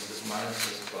changes his mind and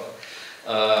says, "Well,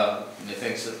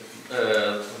 methinks it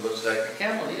looks like a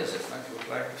camel." Yes, it might look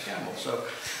like a camel. So,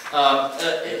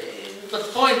 but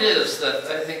the point is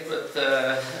that I think what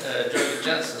Jörg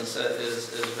Jensen said is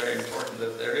very important,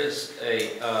 that there is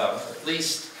at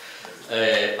least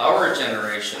our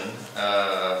generation,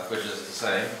 which is the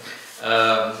same,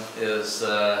 is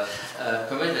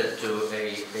committed to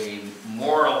a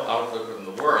moral outlook on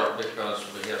the world, because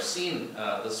we have seen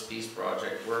this peace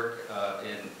project work at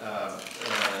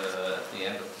the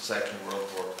end of the Second World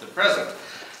War to the present.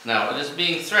 Now, it is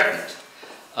being threatened,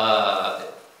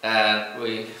 and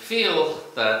we feel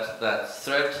that that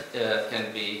threat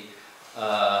can be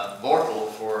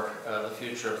mortal for the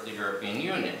future of the European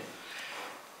Union.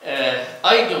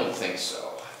 I don't think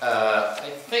so.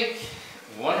 I think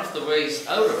one of the ways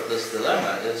out of this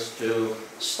dilemma is to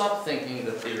stop thinking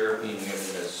that the European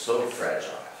Union is so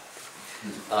fragile.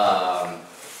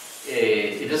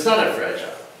 It is not a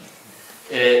fragile.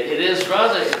 It is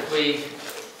rather, if we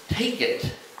take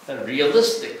it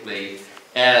realistically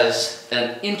as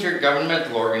an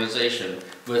intergovernmental organization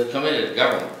with committed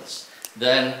governments,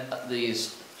 then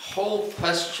these whole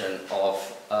question of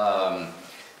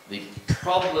the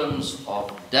problems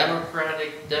of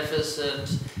democratic deficit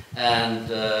and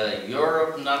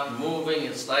Europe not moving,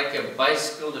 it's like a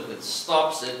bicycle, if it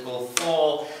stops it will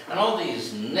fall, and all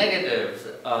these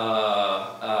negative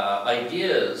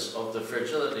ideas of the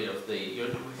fragility of the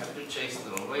Union, we have to chase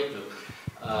them away to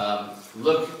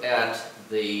look at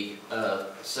the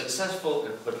successful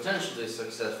and potentially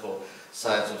successful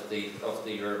sides of the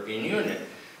European Union.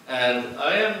 And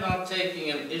I am not taking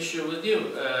an issue with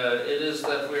you. It is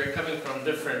that we're coming from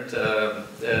different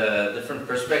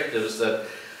perspectives, that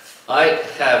I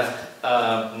have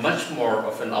much more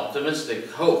of an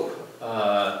optimistic hope,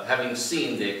 having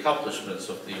seen the accomplishments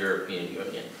of the European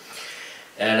Union.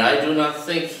 And I do not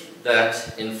think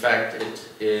that, in fact,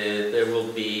 there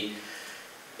will be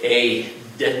a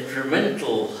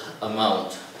detrimental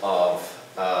amount of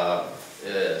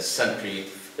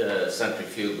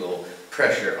centrifugal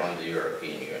pressure on the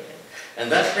European Union. And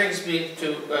that brings me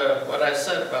to what I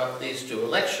said about these two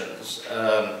elections.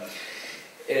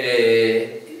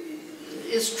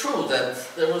 It's true that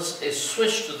there was a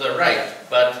switch to the right,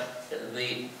 but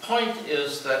the point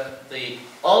is that the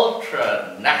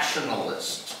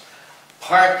ultra-nationalist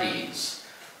parties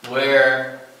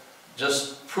were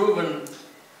just proven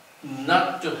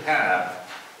not to have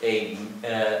a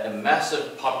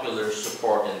massive popular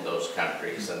support in those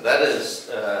countries, and that is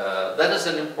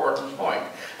an important point.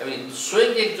 I mean,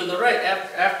 swinging to the right,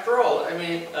 after all, I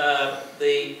mean,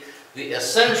 the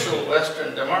essential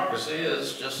Western democracy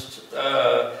is just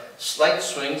slight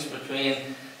swings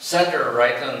between center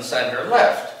right and center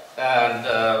left, and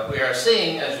we are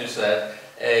seeing, as you said,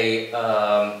 a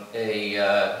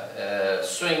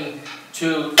swing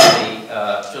to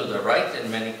the right in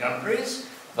many countries,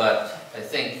 but I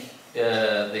think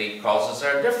the causes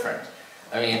are different.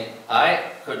 I mean,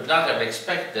 I could not have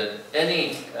expected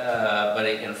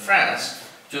anybody in France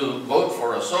to vote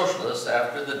for a socialist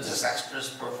after the disastrous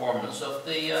performance of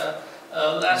the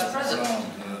last president.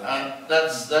 And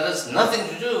that has nothing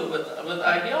to do with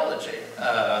ideology.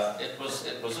 It was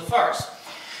a farce.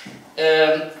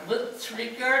 With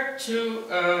regard to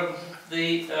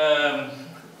the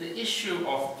issue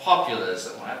of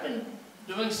populism, I've been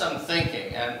doing some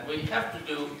thinking, and we have to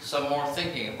do some more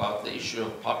thinking about the issue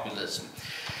of populism.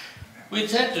 We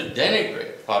tend to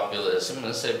denigrate populism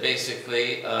and say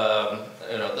basically,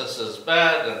 you know, this is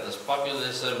bad, and this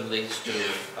populism leads to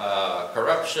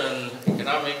corruption,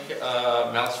 economic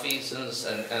malfeasance,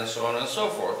 and so on and so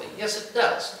forth. Yes, it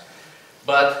does.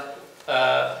 But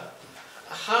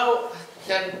how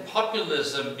can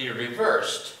populism be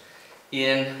reversed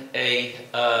in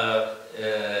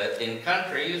in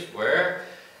countries where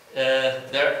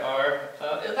there are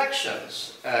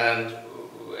elections, and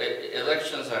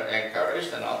elections are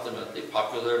encouraged, and ultimately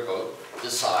popular vote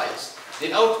decides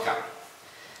the outcome?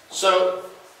 So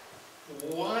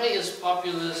why is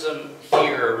populism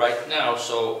here right now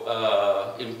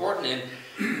so important?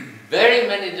 very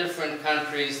many different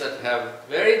countries that have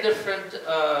very different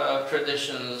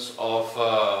traditions of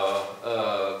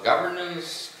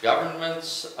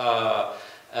governments,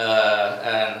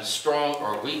 and strong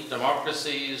or weak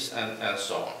democracies, and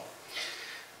so on.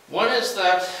 One is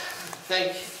that I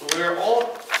think we're all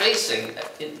facing,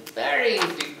 in varying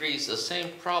degrees, the same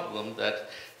problem, that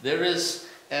there is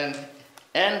an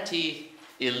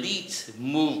anti-elite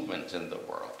movement in the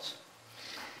world.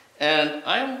 And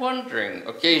I'm wondering,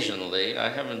 occasionally, I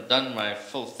haven't done my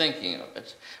full thinking of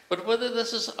it, but whether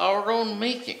this is our own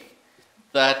making,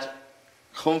 that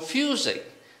confusing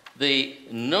the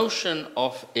notion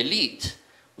of elite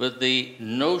with the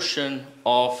notion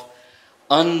of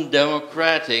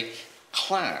undemocratic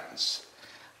clans.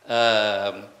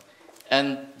 And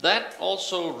that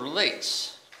also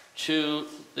relates to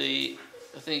the,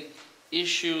 I think,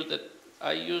 issue that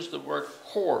I used the word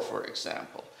core, for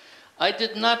example. I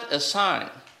did not assign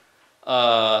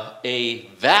a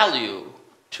value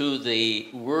to the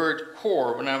word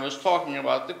core when I was talking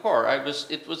about the core.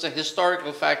 It was a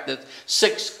historical fact that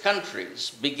 6 countries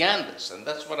began this, and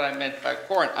that's what I meant by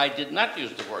core. And I did not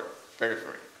use the word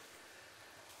periphery.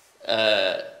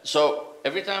 So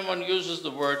every time one uses the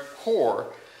word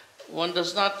core, one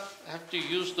does not have to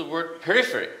use the word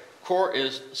periphery. Core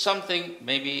is something,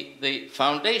 maybe the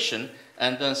foundation,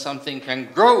 and then something can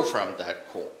grow from that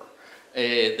core.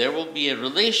 There will be a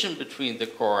relation between the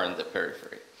core and the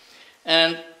periphery.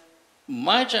 And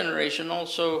my generation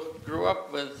also grew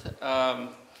up with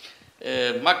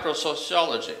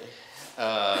macro-sociology,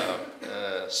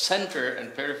 center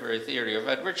and periphery theory of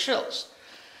Edward Shills.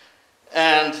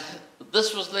 And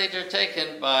this was later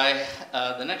taken by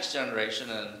the next generation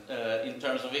in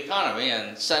terms of economy,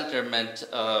 and center meant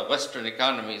Western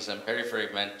economies and periphery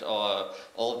meant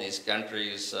all these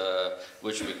countries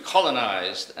which we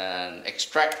colonized and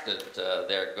extracted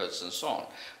their goods and so on.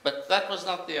 But that was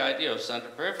not the idea of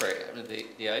center-periphery. I mean,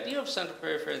 the idea of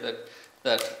center-periphery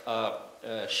that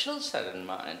Shills had in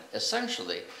mind,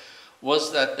 essentially,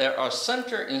 was that there are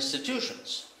center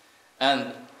institutions,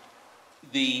 and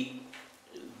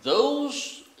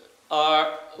those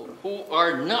who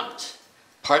are not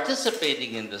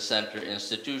participating in the center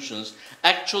institutions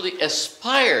actually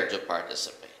aspire to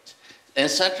participate. And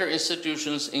center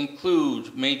institutions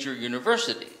include major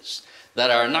universities that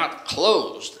are not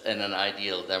closed in an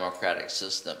ideal democratic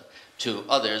system to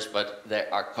others, but they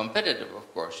are competitive,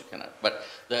 of course, you cannot. But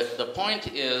the point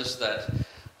is that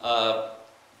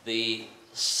the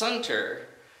center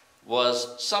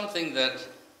was something that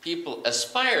people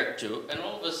aspired to, and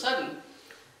all of a sudden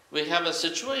we have a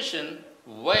situation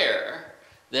where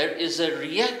there is a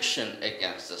reaction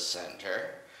against the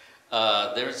center,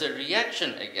 there is a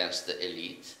reaction against the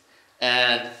elite,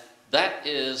 and that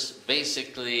is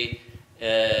basically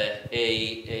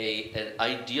an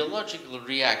ideological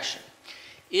reaction.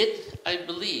 It, I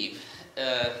believe,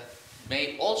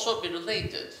 may also be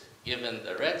related, given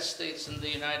the red states in the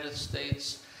United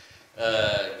States,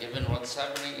 given what's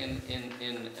happening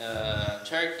in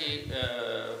Turkey,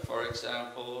 for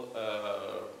example,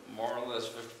 more or less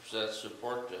 50%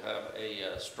 support to have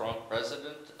a strong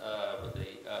president with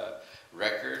a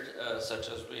record such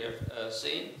as we have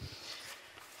seen.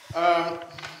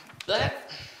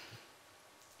 That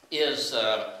is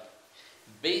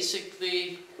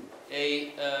basically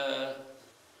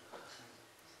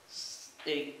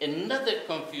another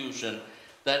confusion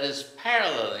that is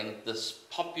paralleling this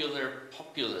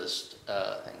populist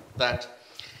thing, that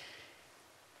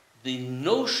the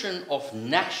notion of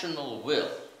national will,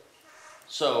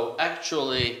 so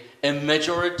actually a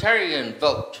majoritarian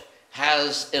vote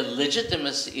has a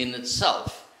legitimacy in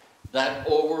itself that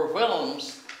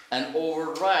overwhelms and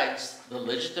overrides the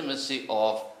legitimacy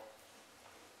of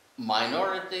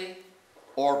minority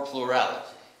or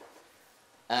plurality.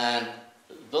 And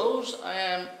those I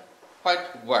am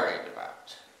quite worried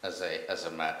about, as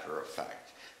a matter of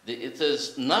fact. It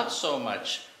is not so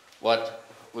much what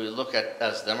we look at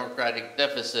as democratic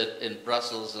deficit in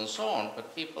Brussels and so on,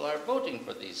 but people are voting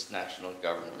for these national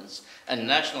governments, and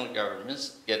national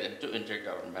governments get into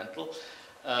intergovernmental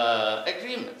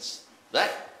agreements.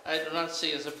 That I do not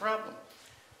see as a problem.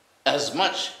 As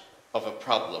much of a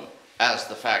problem as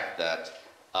the fact that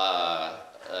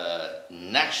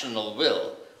national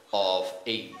will of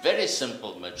a very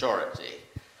simple majority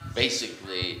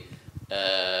basically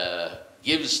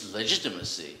gives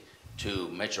legitimacy to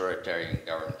majoritarian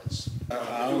governments.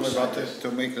 I only wanted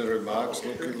to make the remarks,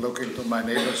 looking to my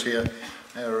neighbors here.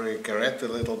 I regret a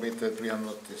little bit that we are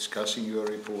not discussing your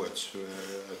reports.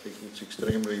 I think it's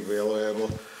extremely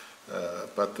valuable,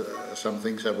 but some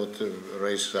things I would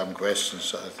raise some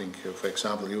questions. I think, for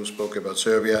example, you spoke about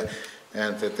Serbia.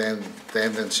 and the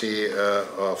tendency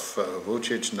of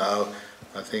Vučić now,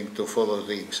 I think, to follow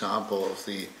the example of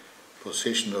the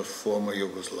position of former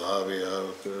Yugoslavia,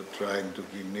 trying to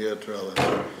be neutral.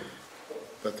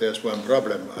 But there's one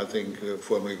problem. I think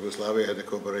former Yugoslavia had a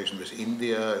cooperation with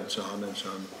India and so on,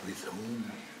 with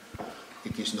whom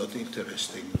it is not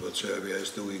interesting what Serbia is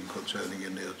doing concerning a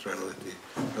neutrality,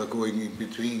 or going in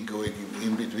between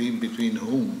between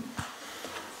whom?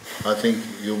 I think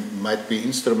you might be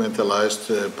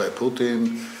instrumentalized by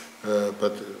Putin,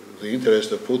 but the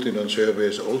interest of Putin on Serbia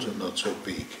is also not so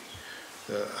big.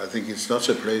 I think it's not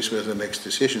a place where the next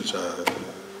decisions are,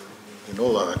 in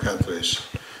all our countries,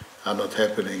 are not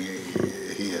happening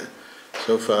here.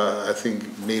 So far, I think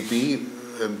maybe,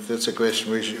 and that's a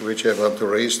question which I want to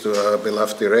raise to our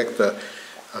beloved director,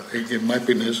 I think it might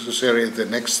be necessary the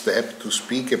next step to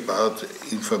speak about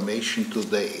information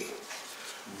today.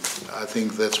 I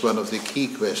think that's one of the key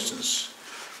questions.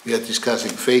 We are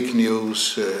discussing fake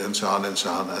news and so on and so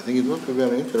on. I think it would be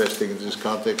very interesting in this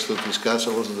context to discuss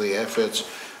also the efforts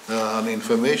on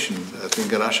information. I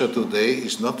think Russia today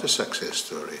is not a success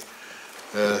story.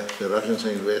 The Russians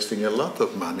are investing a lot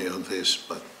of money on this,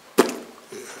 but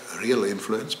real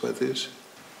influence by this?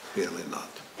 Really not.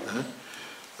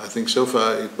 I think so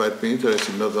far it might be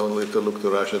interesting not only to look to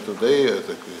Russia today,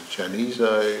 the Chinese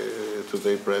are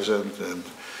today present, and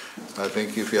I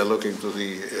think if you are looking to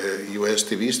the US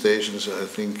TV stations, I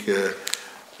think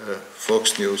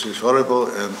Fox News is horrible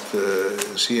and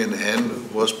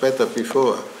CNN was better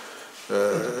before.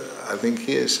 I think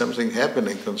here is something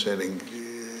happening concerning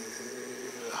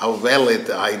how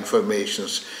valid are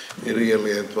informations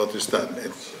really and what is done.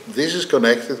 And this is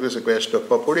connected with the question of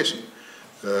populism,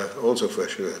 also for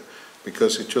sure,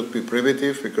 because it should be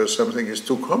primitive, because something is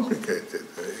too complicated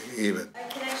even. I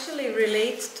can actually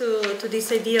relate to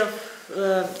this idea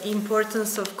of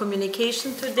importance of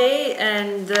communication today,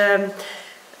 and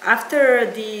after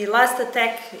the last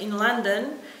attack in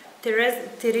London,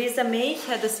 Theresa May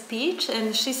had a speech,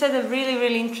 and she said a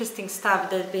really interesting stuff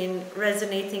that's been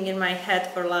resonating in my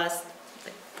head for the last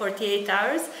 48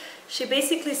 hours. She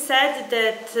basically said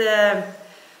that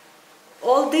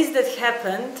all this that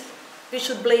happened, we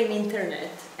should blame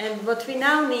internet. And what we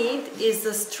now need is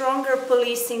a stronger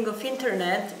policing of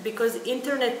internet, because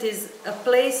internet is a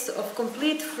place of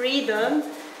complete freedom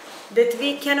that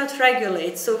we cannot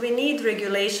regulate. So we need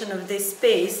regulation of this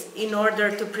space in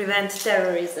order to prevent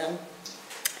terrorism.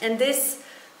 And this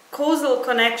causal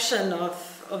connection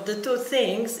of the two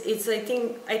things, it's I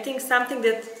think something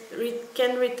that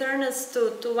can return us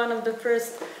to one of the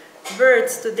first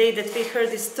words today that we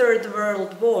heard, is Third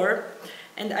World War.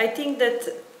 And I think that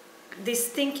this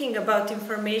thinking about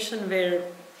information where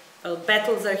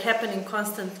battles are happening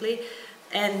constantly,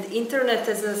 and internet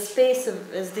as a space,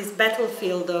 as this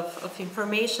battlefield of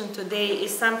information today,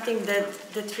 is something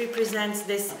that represents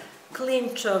this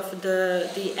clinch of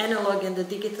the analog and the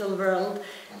digital world,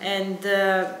 and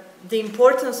the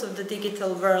importance of the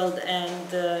digital world, and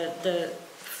the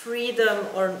freedom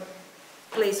or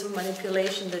place of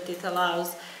manipulation that it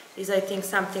allows is, I think,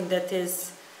 something that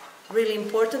is really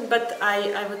important, but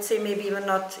I would say maybe even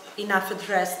not enough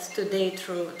addressed today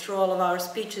through all of our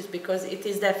speeches, because it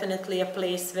is definitely a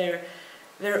place where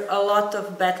a lot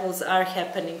of battles are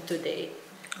happening today.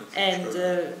 And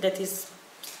that is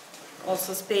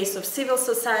also space of civil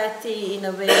society, in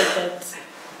a way that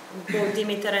both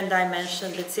Dimitar and I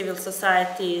mentioned, that civil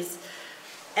society is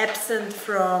absent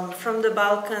from the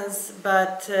Balkans,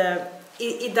 but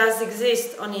it does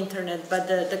exist on internet. But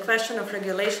the question of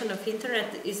regulation of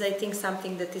internet is, I think,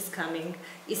 something that is coming,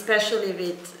 especially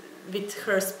with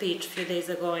her speech a few days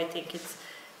ago. I think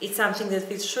it's something that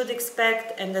we should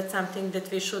expect, and that's something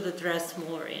that we should address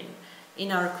more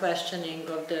in our questioning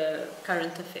of the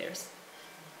current affairs.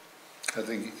 I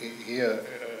think here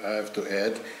I have to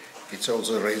add, it's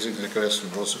also raising the question,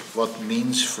 what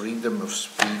means freedom of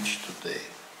speech today?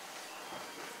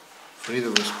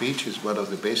 Freedom of speech is one of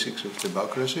the basics of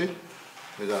democracy,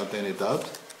 without any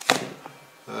doubt.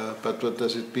 But what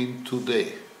does it mean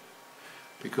today?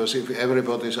 Because if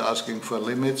everybody is asking for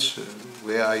limits,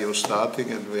 where are you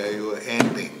starting and where are you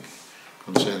ending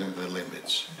concerning the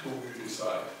limits? Who will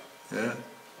decide? Yeah?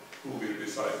 Who will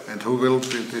decide? And who will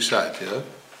decide, yeah?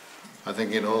 I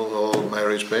think in all my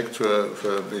respect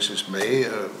for Mrs. May,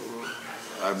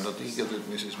 I'm not eager that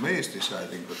Mrs. May is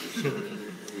deciding, but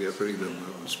we have freedom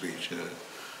of speech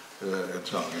and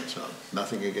so on and so on.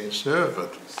 Nothing against her,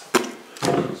 but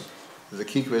the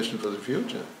key question for the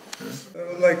future.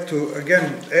 I would like to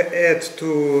again add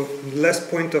to the last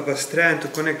point of Astrea, and to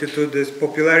connect it to this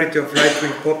popularity of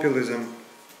right-wing populism.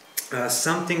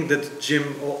 something that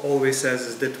Jim always says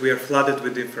is that we are flooded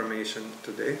with information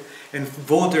today, and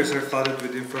voters are flooded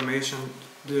with information.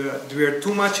 We are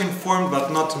too much informed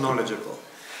but not knowledgeable.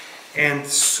 And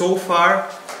so far,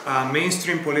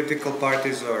 mainstream political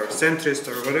parties or centrist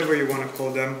or whatever you want to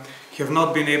call them have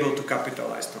not been able to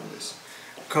capitalize on this.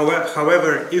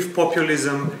 However, if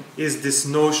populism is this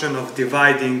notion of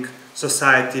dividing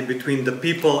society between the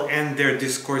people and their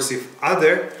discursive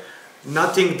other,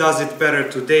 nothing does it better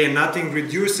today. Nothing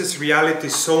reduces reality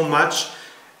so much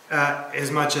as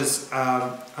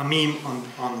a meme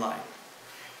online.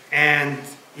 And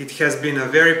it has been a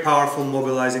very powerful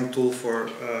mobilizing tool for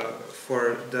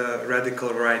the radical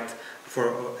right,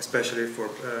 especially for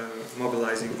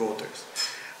mobilizing voters.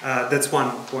 That's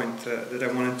one point that I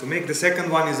wanted to make. The second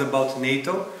one is about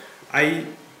NATO.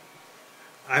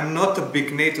 I'm not a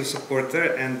big NATO supporter,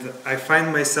 and I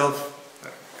find myself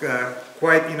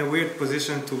quite in a weird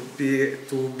position to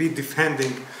be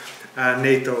defending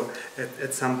NATO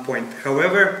at some point.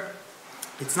 However,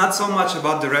 it's not so much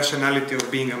about the rationality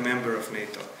of being a member of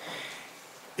NATO.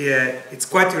 It's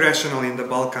quite irrational in the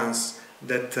Balkans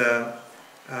that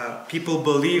people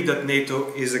believe that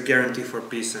NATO is a guarantee for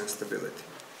peace and stability.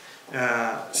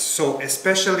 So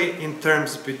especially in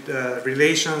terms of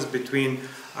relations between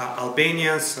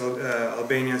Albanians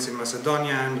in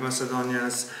Macedonia and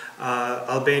Macedonians,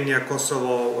 Albania,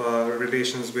 Kosovo,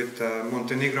 relations with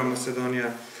Montenegro,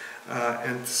 Macedonia,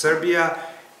 and Serbia,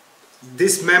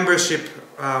 this membership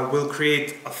will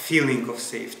create a feeling of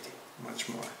safety much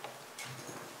more.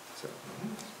 So.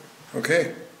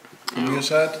 Okay. On your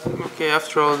side? Okay,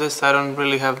 after all this, I don't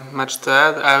really have much to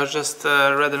add. I was just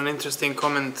read an interesting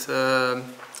comment a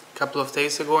couple of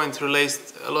days ago, and it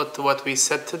relates a lot to what we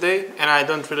said today. And I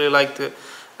don't really like to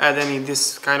add any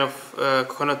this kind of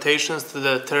connotations to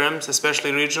the terms,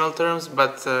 especially regional terms.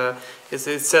 But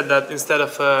it's said that instead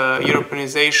of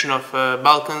Europeanization of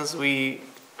Balkans, we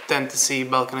tend to see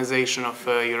Balkanization of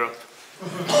Europe.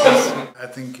 I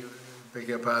think, beg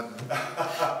your pardon,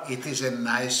 it is a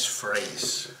nice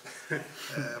phrase.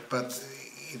 But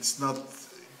it's not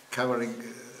covering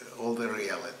all the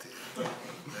reality.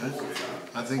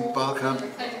 I think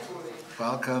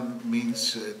Balkan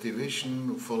means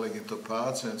division, falling into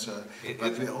parts, and so.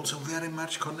 But we're also very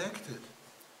much connected.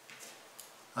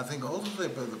 I think all of the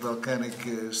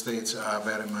Balkanic states are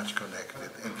very much connected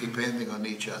and depending on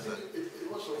each other.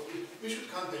 We should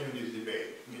continue this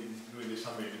debate during the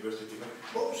summer university.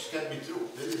 Both can be true.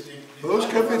 Both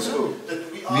can be true.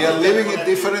 We are living in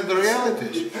different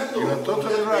realities. You are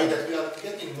totally right. That we are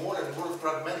getting more and more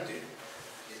fragmented.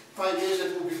 5 years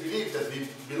ago, we believed that we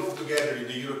belong together in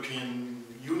the European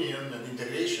Union and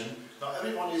integration. Now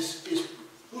everyone is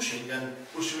pushing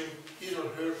his or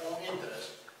her own interest.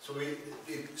 So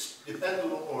the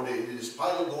pendulum or the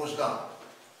spiral goes down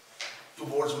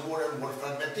towards more and more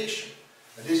fragmentation.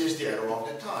 And this is the error of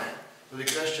the time. So the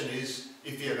question is,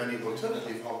 if we have any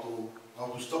alternative, how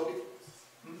to stop it?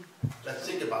 Let's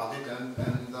think about it, and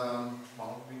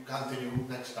well, we continue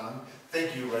next time.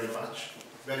 Thank you very much.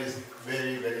 Very,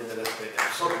 very, very interesting.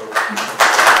 And so